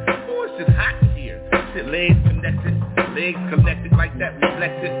 Oh, it's just hot here. Shit, legs connected like that.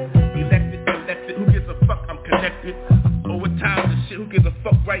 Reflected, elected, connected. Who gives a fuck? I'm connected. Over time and shit. Who gives a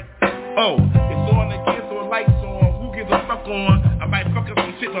fuck, right? Oh, it's on again, so the lights on. Who gives a fuck on? I might fuck up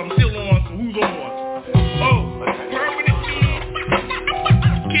some shit, but I'm still on. So who's on? Oh, permanent me.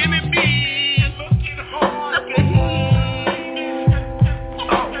 Can it be? Looking hard. Look at him.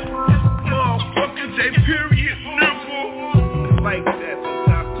 J period, nigga. Like that,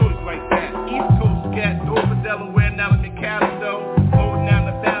 sometimes toys like that. East Coast cat, over Delaware, now in Cali though. Going down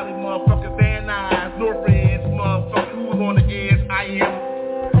the valley, motherfucker, Van Nuys, North Reds, motherfucker, who's on the edge? I am.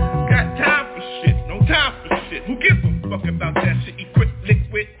 Got time for shit, no time for shit. Who gives a fuck about that shit? Equip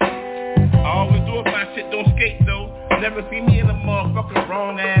liquid. I always do it, my shit don't skate though. Never see me in a motherfucking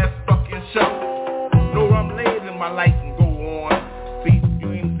wrong ass fucking show. Know where I'm laid in my light and go on. See, you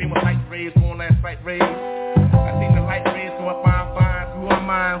ain't seen my light rays on that sight rays. I seen the light rays go up my fine through my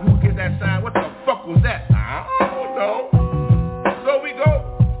mind. Who gives that sign? What the fuck was that? I don't know. So we go.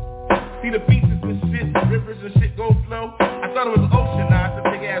 See the beaches and shit, the rivers and shit go flow. I thought it was an ocean, now it's a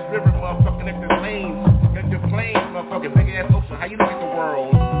big ass river, motherfucking next to lanes. Next to planes, motherfucking big ass ocean. How you look at the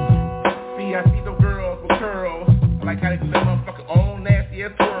world? See, I see the girls with curls. I like how they do that motherfucking own nasty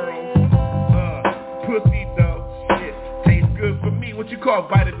ass twirls. Pussy though, shit, tastes good for me. What you call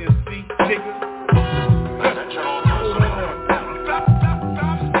vitamin C, nigga? Hold on.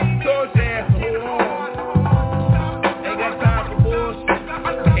 Told your ass to hold on. Ain't got time for bullshit.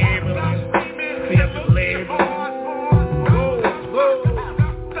 Ambulance, see up the label. Go.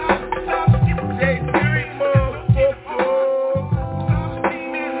 Hey, Siri, motherfucker.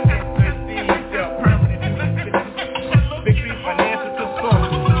 Big three financial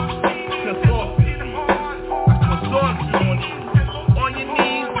consultant. On your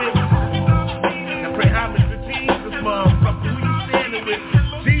knees, baby. Now pray homage to Jesus, motherfucker. Who you standing with?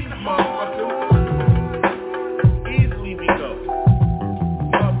 Jesus, motherfucker. Easily we go.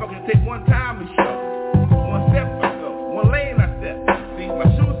 Motherfucker, take one time we show. One step I go. One lane I step. See, my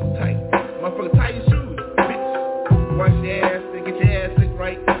shoes are tight. Motherfucker, tie your shoes, bitch. Wash your ass and get your ass licked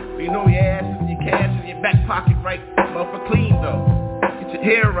right. So you know your ass and your cash in your back pocket right. Motherfucker, clean though. Get your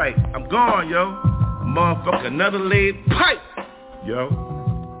hair right. I'm gone, yo. Motherfucker, another laid pipe. Yo,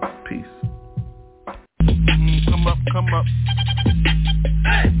 peace. Come up.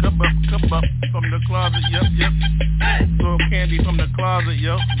 Hey. Come up from the closet, yep. Throw candy from the closet,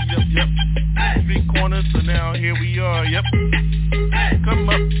 yep. Hey. 3 corners, so now here we are, yep. Hey. Come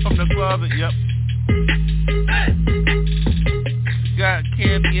up from the closet, yep. Hey. Got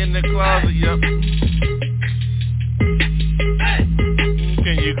candy in the closet, yep. Hey.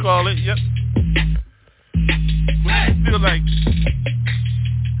 Can you call it, yep. What you feel like?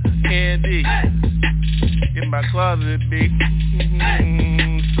 Candy in my closet, big.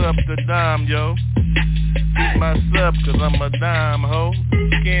 Sub the dime, yo. Eat my sub, cause I'm a dime, ho.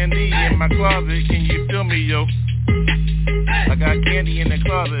 Candy in my closet, can you feel me, yo? I got candy in the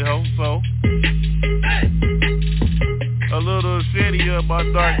closet, ho, so. A little shitty about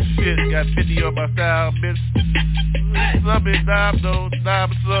dark shit. Got 50 on my style, bitch. Sub it, dime, though.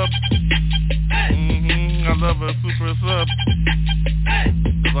 Dime sub. I love a super sub.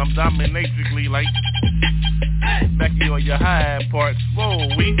 Cause I'm dominatrically like back here on your high parts. Whoa,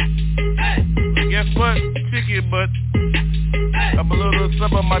 we. But guess what? Chicken butt. I'm a little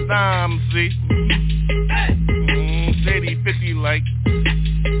sub on my dime, see. Shady 50 like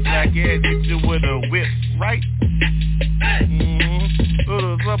black ass hit you with a whip, right?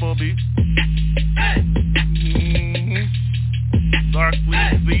 Little sub on me. Dark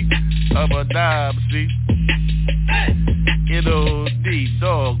sleep, see. Of a dime, see. N-O-D,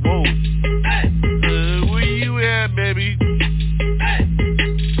 dog, whoa. Where you at, baby?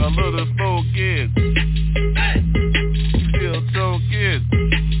 A little smoking. You still choking.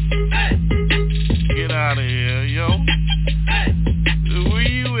 Get out of here, yo. Where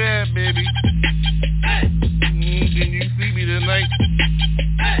you at, baby? Can you see me tonight?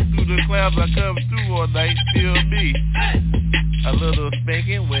 as I come through all night, feel me. A little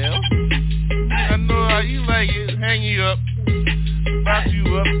spanking, well, I know how you like it. Hang you up, box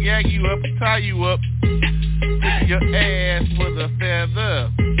you up, gag you up, tie you up, stick your ass with a feather.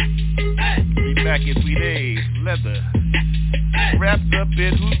 Be back in 3 days, leather. Wrapped up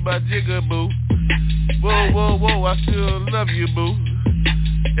in who's my jigaboo. Whoa, whoa, whoa, I still love you, boo.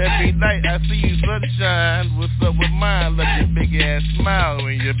 Every night I see you sunshine. What's up with mine? Love your big ass smile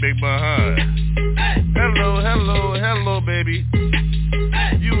and your big behind. Hello, hello, hello, baby.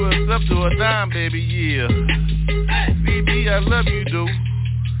 You was up to a dime, baby, yeah. See me, I love you, dude.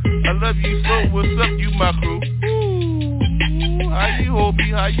 I love you so. What's up, you my crew? Ooh, how you hold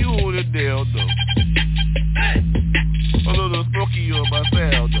me? How you hold it down, though? A little smoky on my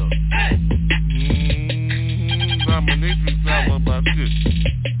sound, though. Dominatrix, all about this.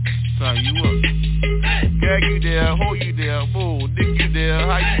 Tie you up, gag you there, hold you there, move, dick you there,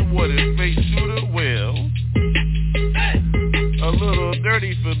 how you want it, straight shooter, well, a little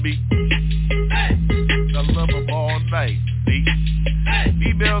dirty for me, I love them all night, see,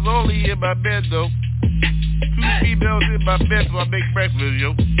 females only in my bed though, 2 females in my bed so I make breakfast,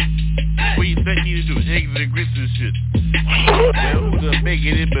 yo, what you think me to do, eggs and grits and shit, well, who's gonna make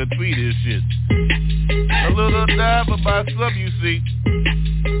it in between this shit, a little dive for my sub, you see,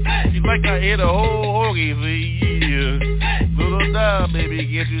 she like I hit a whole hoagie, see, yeah. Little dime, baby,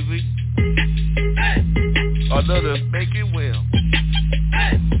 get you, see. Another spanking well.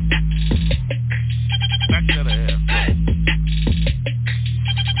 Back to the ass, no.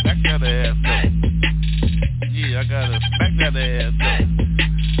 Back to the ass, no. Yeah, I gotta smack that ass, no.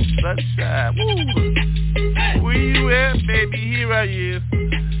 Sunshine, woo. Where you at, baby? Here I is.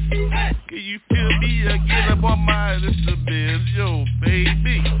 Can you feel me again up on my list of bills? Yo,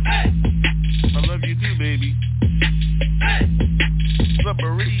 baby. I love you too, baby.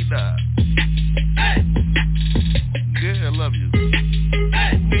 Submarina. Yeah, I love you.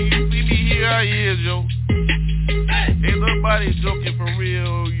 When you see me, here I is, yo. Ain't nobody joking for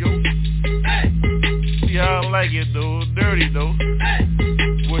real, yo. See how I like it, though. Dirty, though.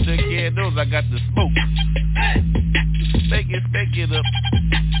 Where the candles, I got the smoke. Spank it up.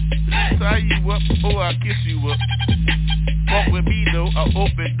 Tie you up, oh, I'll kiss you up. Walk with me, though, I'll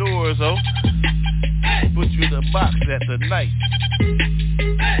open doors, oh. Put you in the box at the night.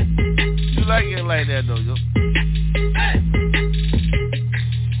 You like it like that, though, yo.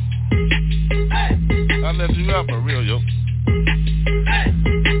 I left you out for real, yo.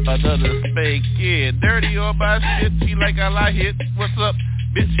 Another spank kid. Dirty on my shit, she like I like it. What's up?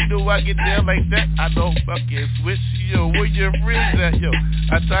 Bitch, you know I get down like that, I don't fucking switch. Yo, where your friends at, yo?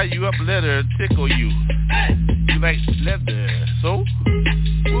 I tie you up, let her tickle you. You like leather, so?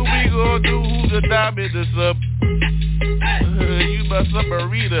 What we gonna do? Who's the dime in the sub? You my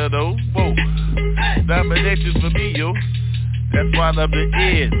submarina, though. Whoa. Dominations for me, yo. That's why I love the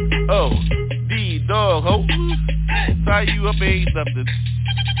N-O-D, dog, ho. Tie you up, ain't nothing.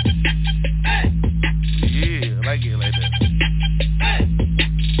 Yeah, I like it like that.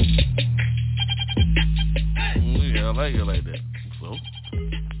 I like it like that, so.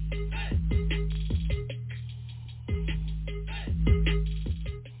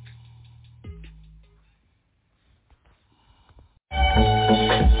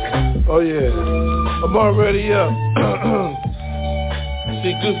 Oh yeah, I'm already up.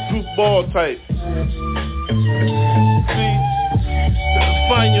 See, good group ball type. See,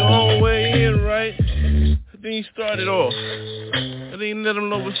 find your own way in, right? Then you start it off. And then let them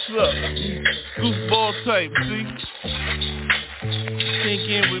know what's up. Goofball type, see? Sink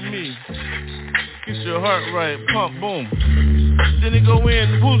in with me. Get your heart right, pump, boom. Then it go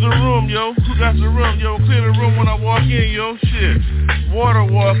in, who's the room, yo? Who got the room, yo? Clear the room when I walk in, yo, shit. Water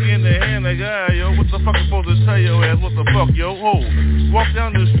walk in the hand like, yo, what the fuck I'm supposed to tell your ass? What the fuck, yo? Oh, walk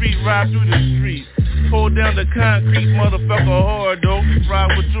down the street, ride through the street. Hold down the concrete, motherfucker hard, though.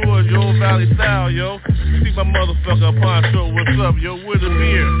 Ride with yours, yo, Valley style, yo. See my motherfucker poncho, what's up, yo? With a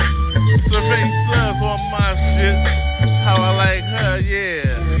beer. Survey subs on my shit. How I like her,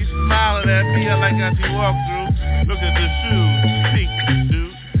 yeah. She smiling at me, I like how she walk through. Look at the shoes, see,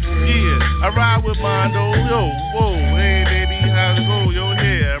 dude. Yeah, I ride with mine, though, yo. Whoa, hey, baby, how's it go, yo?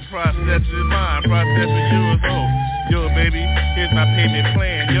 Yeah, processing mine, processing yours, oh. Yo, baby, here's my payment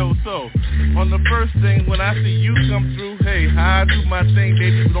plan, yo, so. On the first thing, when I see you come through, hey, how I do my thing,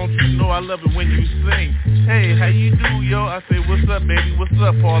 baby, but don't you know I love it when you sing. Hey, how you do, yo? I say, what's up, baby, what's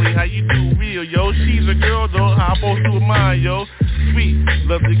up, Paulie? How you do, real, yo? She's a girl, though, how I'm supposed to do with mine, yo? Sweet,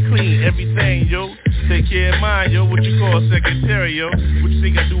 love to clean, everything, yo. Take care of mine, yo, what you call a secretary, yo? What you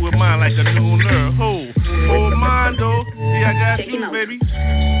think I do with mine like a nooner? Ho, hold mine, though. See, I got you, baby.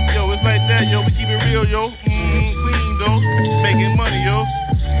 Yo, it's just like that, yo. We keep it real, yo. Clean, though. Making money, yo.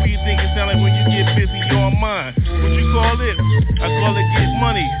 What you think it sound like when you get busy, you're on mine? What you call it? I call it get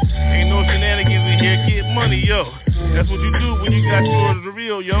money. Ain't no shenanigans in here, get money, yo. That's what you do when you got yours the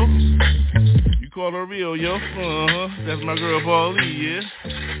real, yo. You call her real, yo. That's my girl Paulie, yeah.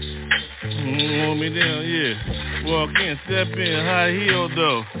 Hold me down, yeah. Walk in, step in, high heel,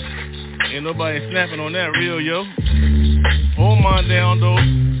 though. Ain't nobody snapping on that real, yo. Hold mine down, though.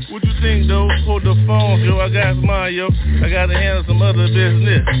 What you think, though? Hold the phone, yo. I got mine, yo. I gotta handle some other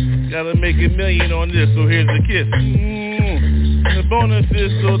business. Gotta make $1 million on this, so here's the kiss. The bonus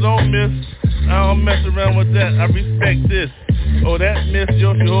is, so don't miss. I don't mess around with that. I respect this. Oh, that miss,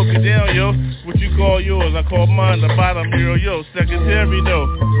 yo, she hold me down, yo. What you call yours? I call mine the bottom, yo. Secretary, though.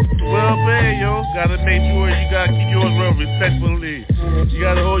 Well paid, yo. Gotta make sure you gotta keep yours real respectfully. You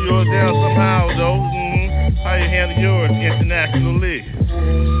gotta hold yours down somehow, though. How you handle yours internationally.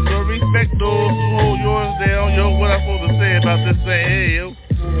 So respect those who hold yours down, yo. What I'm supposed to say about this thing, hey, yo.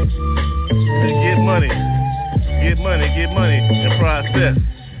 Get money. Get money, get money, and process.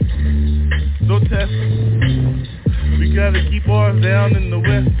 No test. We gotta keep ours down in the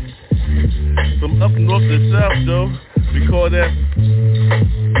west. From up north to south, though. We call that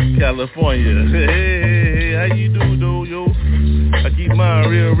California. Hey, how you do, though, yo? I keep mine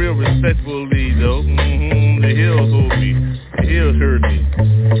real respectfully, though. The hills hold me. The hills hurt me.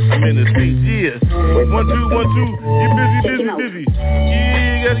 I'm in the streets, yeah. 1, 2, 1, 2. Get busy.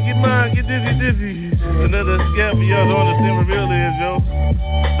 Yeah, you gotta get mine. Get dizzy. Another scam for y'all don't understand what real is, yo.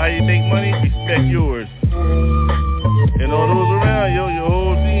 How you make money? Respect yours. And all those around, yo, your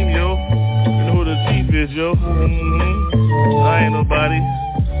whole team, yo. You know who the chief is, yo. I ain't nobody.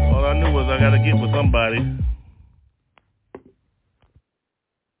 All I knew was I gotta get with somebody.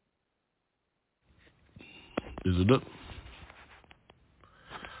 Is it up?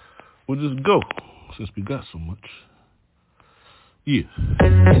 We'll just go, since we got so much. Yeah.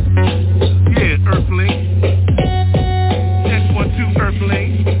 Yeah, Earthling. Check 1, 2,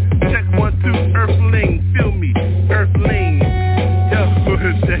 Earthling. Check 1, 2, Earthling. Feel me, Earthling. Yo,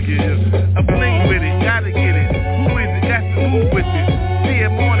 check it, yo. I'm playing with it, gotta get it. Who is it? Got to move with it. See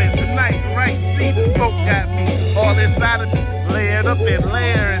it morning, tonight, right? See the smoke got me all inside of me. Lay it up and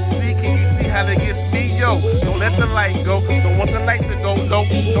layer and see. Can you see how they get me? Yo, don't let the light go. Don't want the light to go. No,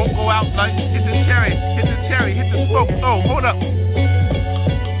 don't go out like hit the cherry, hit the smoke. Oh, hold up.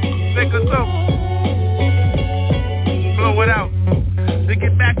 Take a soak. Blow it out. Then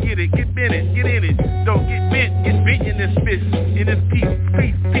get back in it, get in it. Don't get bit in this fish, in this piece.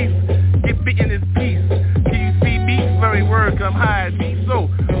 Get bit in this piece. Can you see me? Very word come high and me. So,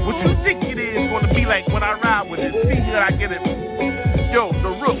 what you think it is gonna be like when I ride with it? See that I get it. Yo, the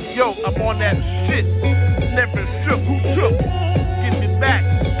rook, yo, I'm on that shit. Never shook, who took? Get me back,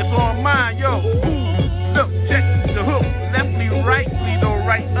 it's on mine, yo. Look, check the hook, leftly, rightly, no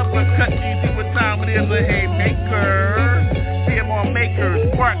right uppercut. You see what time it is, a haymaker. See him on makers,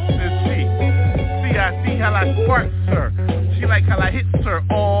 sparks and she. See, I see how I sparks her. She like how I hits her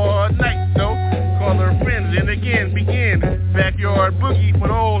all night, though. Call her friends and again begin. Backyard boogie for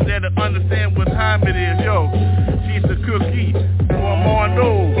those that understand what time it is, yo. She's a cookie. I'm on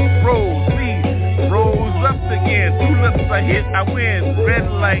those rolls, see, rolls up again. Tulips I hit, I win. Red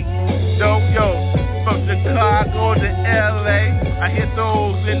light, yo. From Chicago to LA, I hit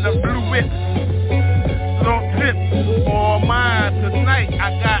those in the blue whips. Don't trip on mine tonight. I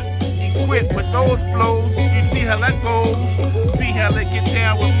got equipped with those flows. You see how that goes. See how they get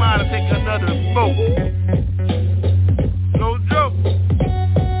down with mine and take another smoke. No joke.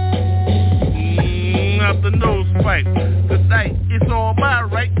 Out the nose pipe. Tonight, it's on my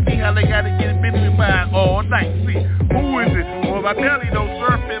right. See how they gotta get busy by all night. See, who is it? Well, my belly don't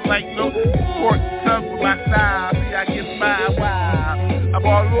surfing like no pork tongue with my style. See, I get my wild. I'm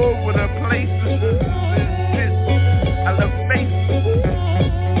all over the place. Shit. I love space.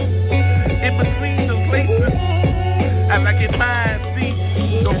 In between the places, I like it mine. See,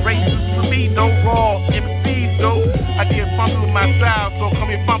 no races for me, no raw MCs, though. I get funky with my style, so come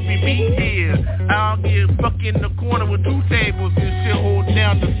here, bumpy beat here. I don't get stuck in the corner with 2 tables and shit, hold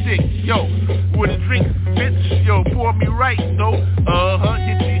down the 6. Yo, with a drink, bitch, yo, pour me right, though.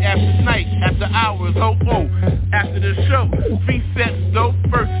 Hit you after night, after hours, after the show. 3 sets, though.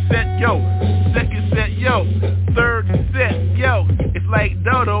 First set, yo. Second set, yo. Third set, yo. It's like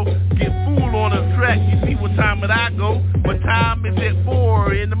Dodo, get fool on the track. You see what time it I go? What time is it?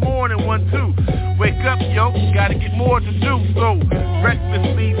 4 in the morning, 1, 2. Wake up, yo, gotta get more to do. So,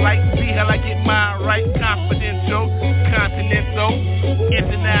 breakfastly, like, see how I get mine right. Confidential, continental,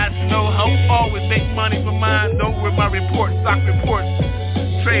 international. Ho, always make money for mine, though. With my reports, stock reports.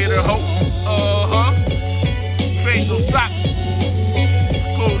 Trader, ho,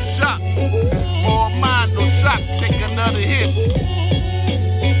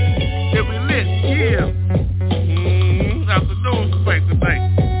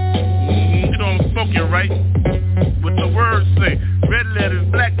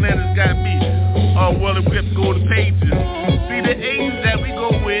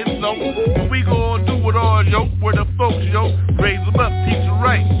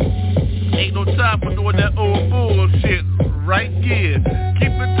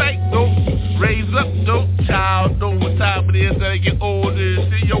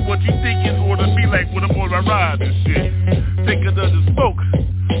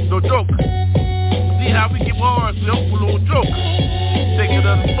 little joke. See how we get ours, yo, a little joke. Take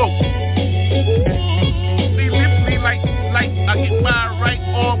another smoke. See, literally like I get mine right,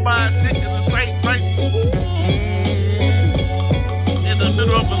 all mine shit in the same right. In the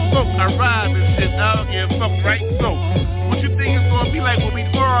middle of a smoke, I ride and shit, I don't give a fuck, right? So, what you think it's gonna be like when we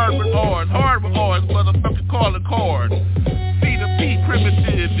hard with ours, motherfucker calling card. See the P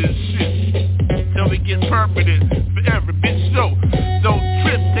primitive and shit. Till we get permanent forever, bitch, so don't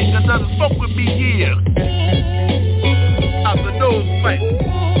trip, take another smoke with me, yeah. Out the nose fight.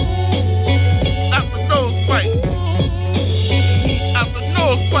 Out the nose fight. Out the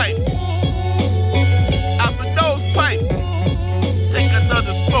nose fight. Out the nose pipe. Take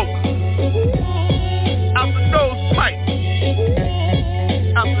another smoke. Out the nose pipe.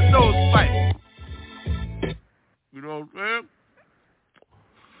 Out the nose pipe. You know what I'm saying?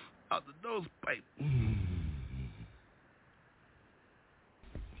 Out the nose pipe.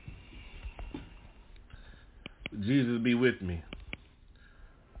 Jesus be with me.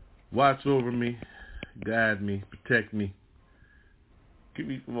 Watch over me. Guide me. Protect me. Keep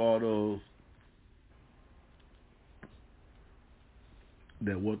me from all those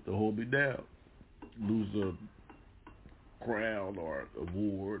that want to hold me down. Lose a crown or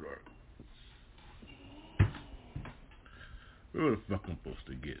award or whatever the fuck I'm supposed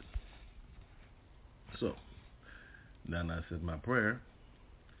to get. So, now I said my prayer.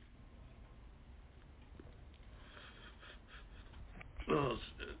 Oh,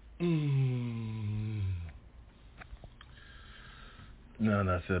 shit. Now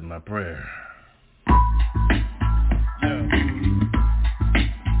I said my prayer. Yo,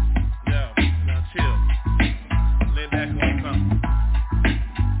 now chill. Lay back on something.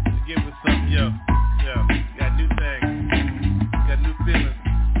 Give us something, yo. Got new things. Got new feelings.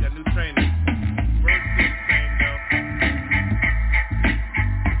 Got new training. Words still the same, though.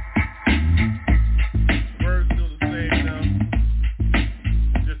 Words still the same, though.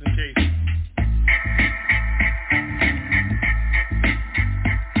 Just in case.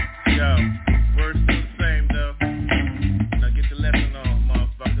 Yo, words still the same, though. Now get the lesson on,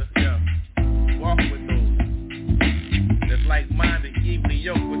 motherfucker. Yo, walk with those. That's like-minded, evenly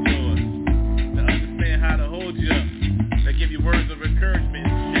yoked with yours. To understand how to hold you up. They give you words of encouragement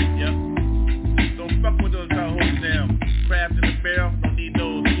and shit, yo. Don't fuck with those that hold you down. Crabs in the barrel, don't need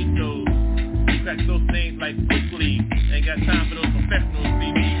those, eat those. Crack those things like quickly. Ain't got time for those professionals,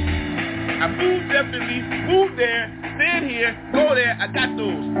 CB. I moved definitely, moved there, stand here, go there, I got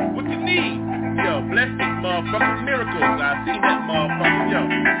those. What you need? Yo, bless these motherfucking miracles. I seen that motherfucker, yo.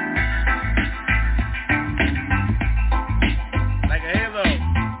 Like a halo.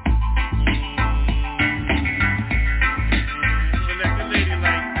 Electricity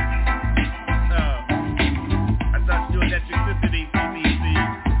like, I thought you electricity, CBC.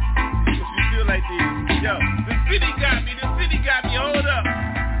 What you feel like this? Yo, the city got me, hold up.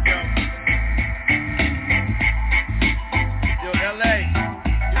 Yo, LA,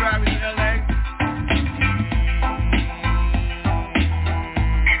 you know how we do LA?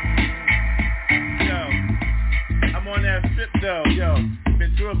 Yo, I'm on that strip though, yo.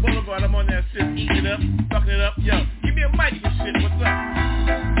 Ventura Boulevard, I'm on that strip, eating it up, fucking it up, yo. Give me a mic and shit, what's up?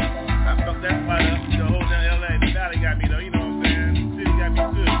 I fucked that spot up, yo, hold down LA. Now they got me though, you know what I'm saying? The city got me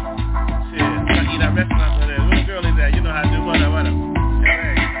too. Shit, I'm trying to eat that restaurant over there. Little girl is that, you know how to do what up. LA.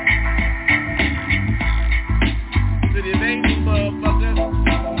 City of Angels, motherfucker.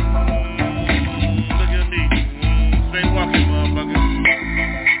 Look at me. Straight walking, motherfucker.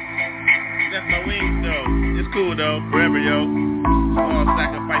 That's my wings, though. It's cool, though. Forever, yo. All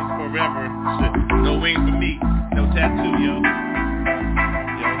sacrifice forever. Shit. No wings for me. No tattoo, yo.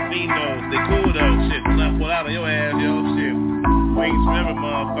 Yo, seen those. They cool, though. Shit. Nothing pull out of your ass, yo. Shit. Wings forever,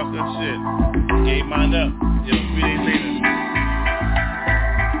 motherfucker. Shit. Gave mine up. Yo, 3 days later.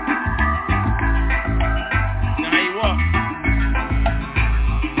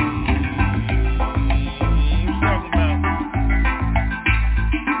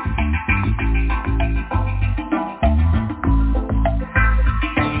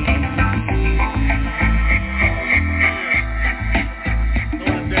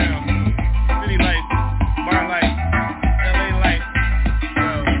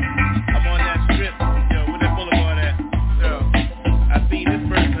 Yo,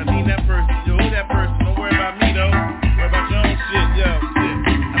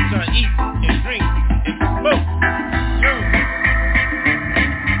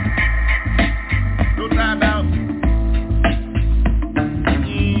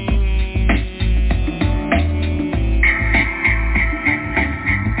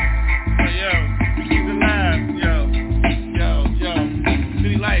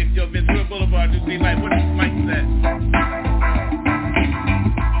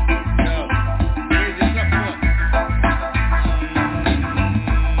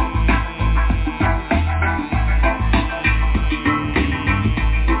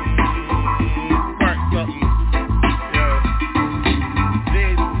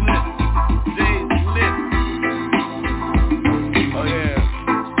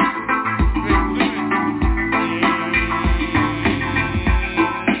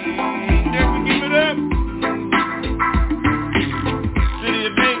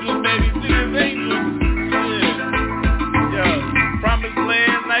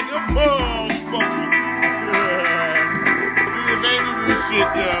 Shit,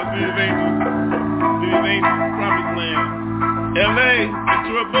 y'all. These angels, promised land. L.A.,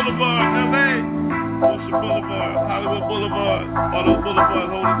 Detroit Boulevard, L.A., Ocean Boulevard, Hollywood Boulevard. All those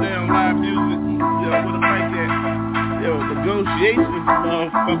boulevards hold it down. Live music. Yo, where the mic at? Yo, negotiations,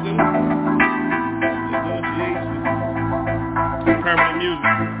 motherfucker. Negotiations. Permanent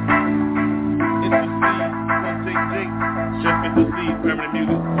music. Intercede. One take Jake. Chef Intercede. Permanent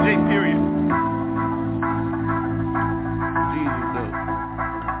music. Jake, period. Jesus, though.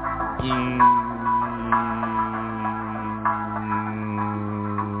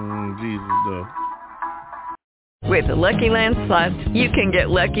 Jesus, though. With the Lucky Land Slots, you can get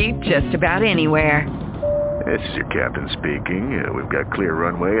lucky just about anywhere. This is your captain speaking. We've got clear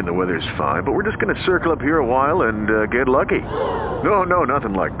runway and the weather's fine, but we're just going to circle up here a while and get lucky. No,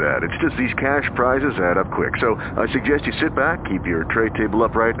 nothing like that. It's just these cash prizes add up quick. So I suggest you sit back, keep your tray table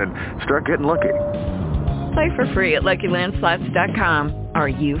upright, and start getting lucky. Play for free at LuckyLandSlots.com. Are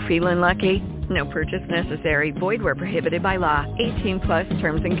you feeling lucky? No purchase necessary. Void where prohibited by law. 18+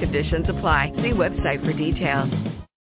 terms and conditions apply. See website for details.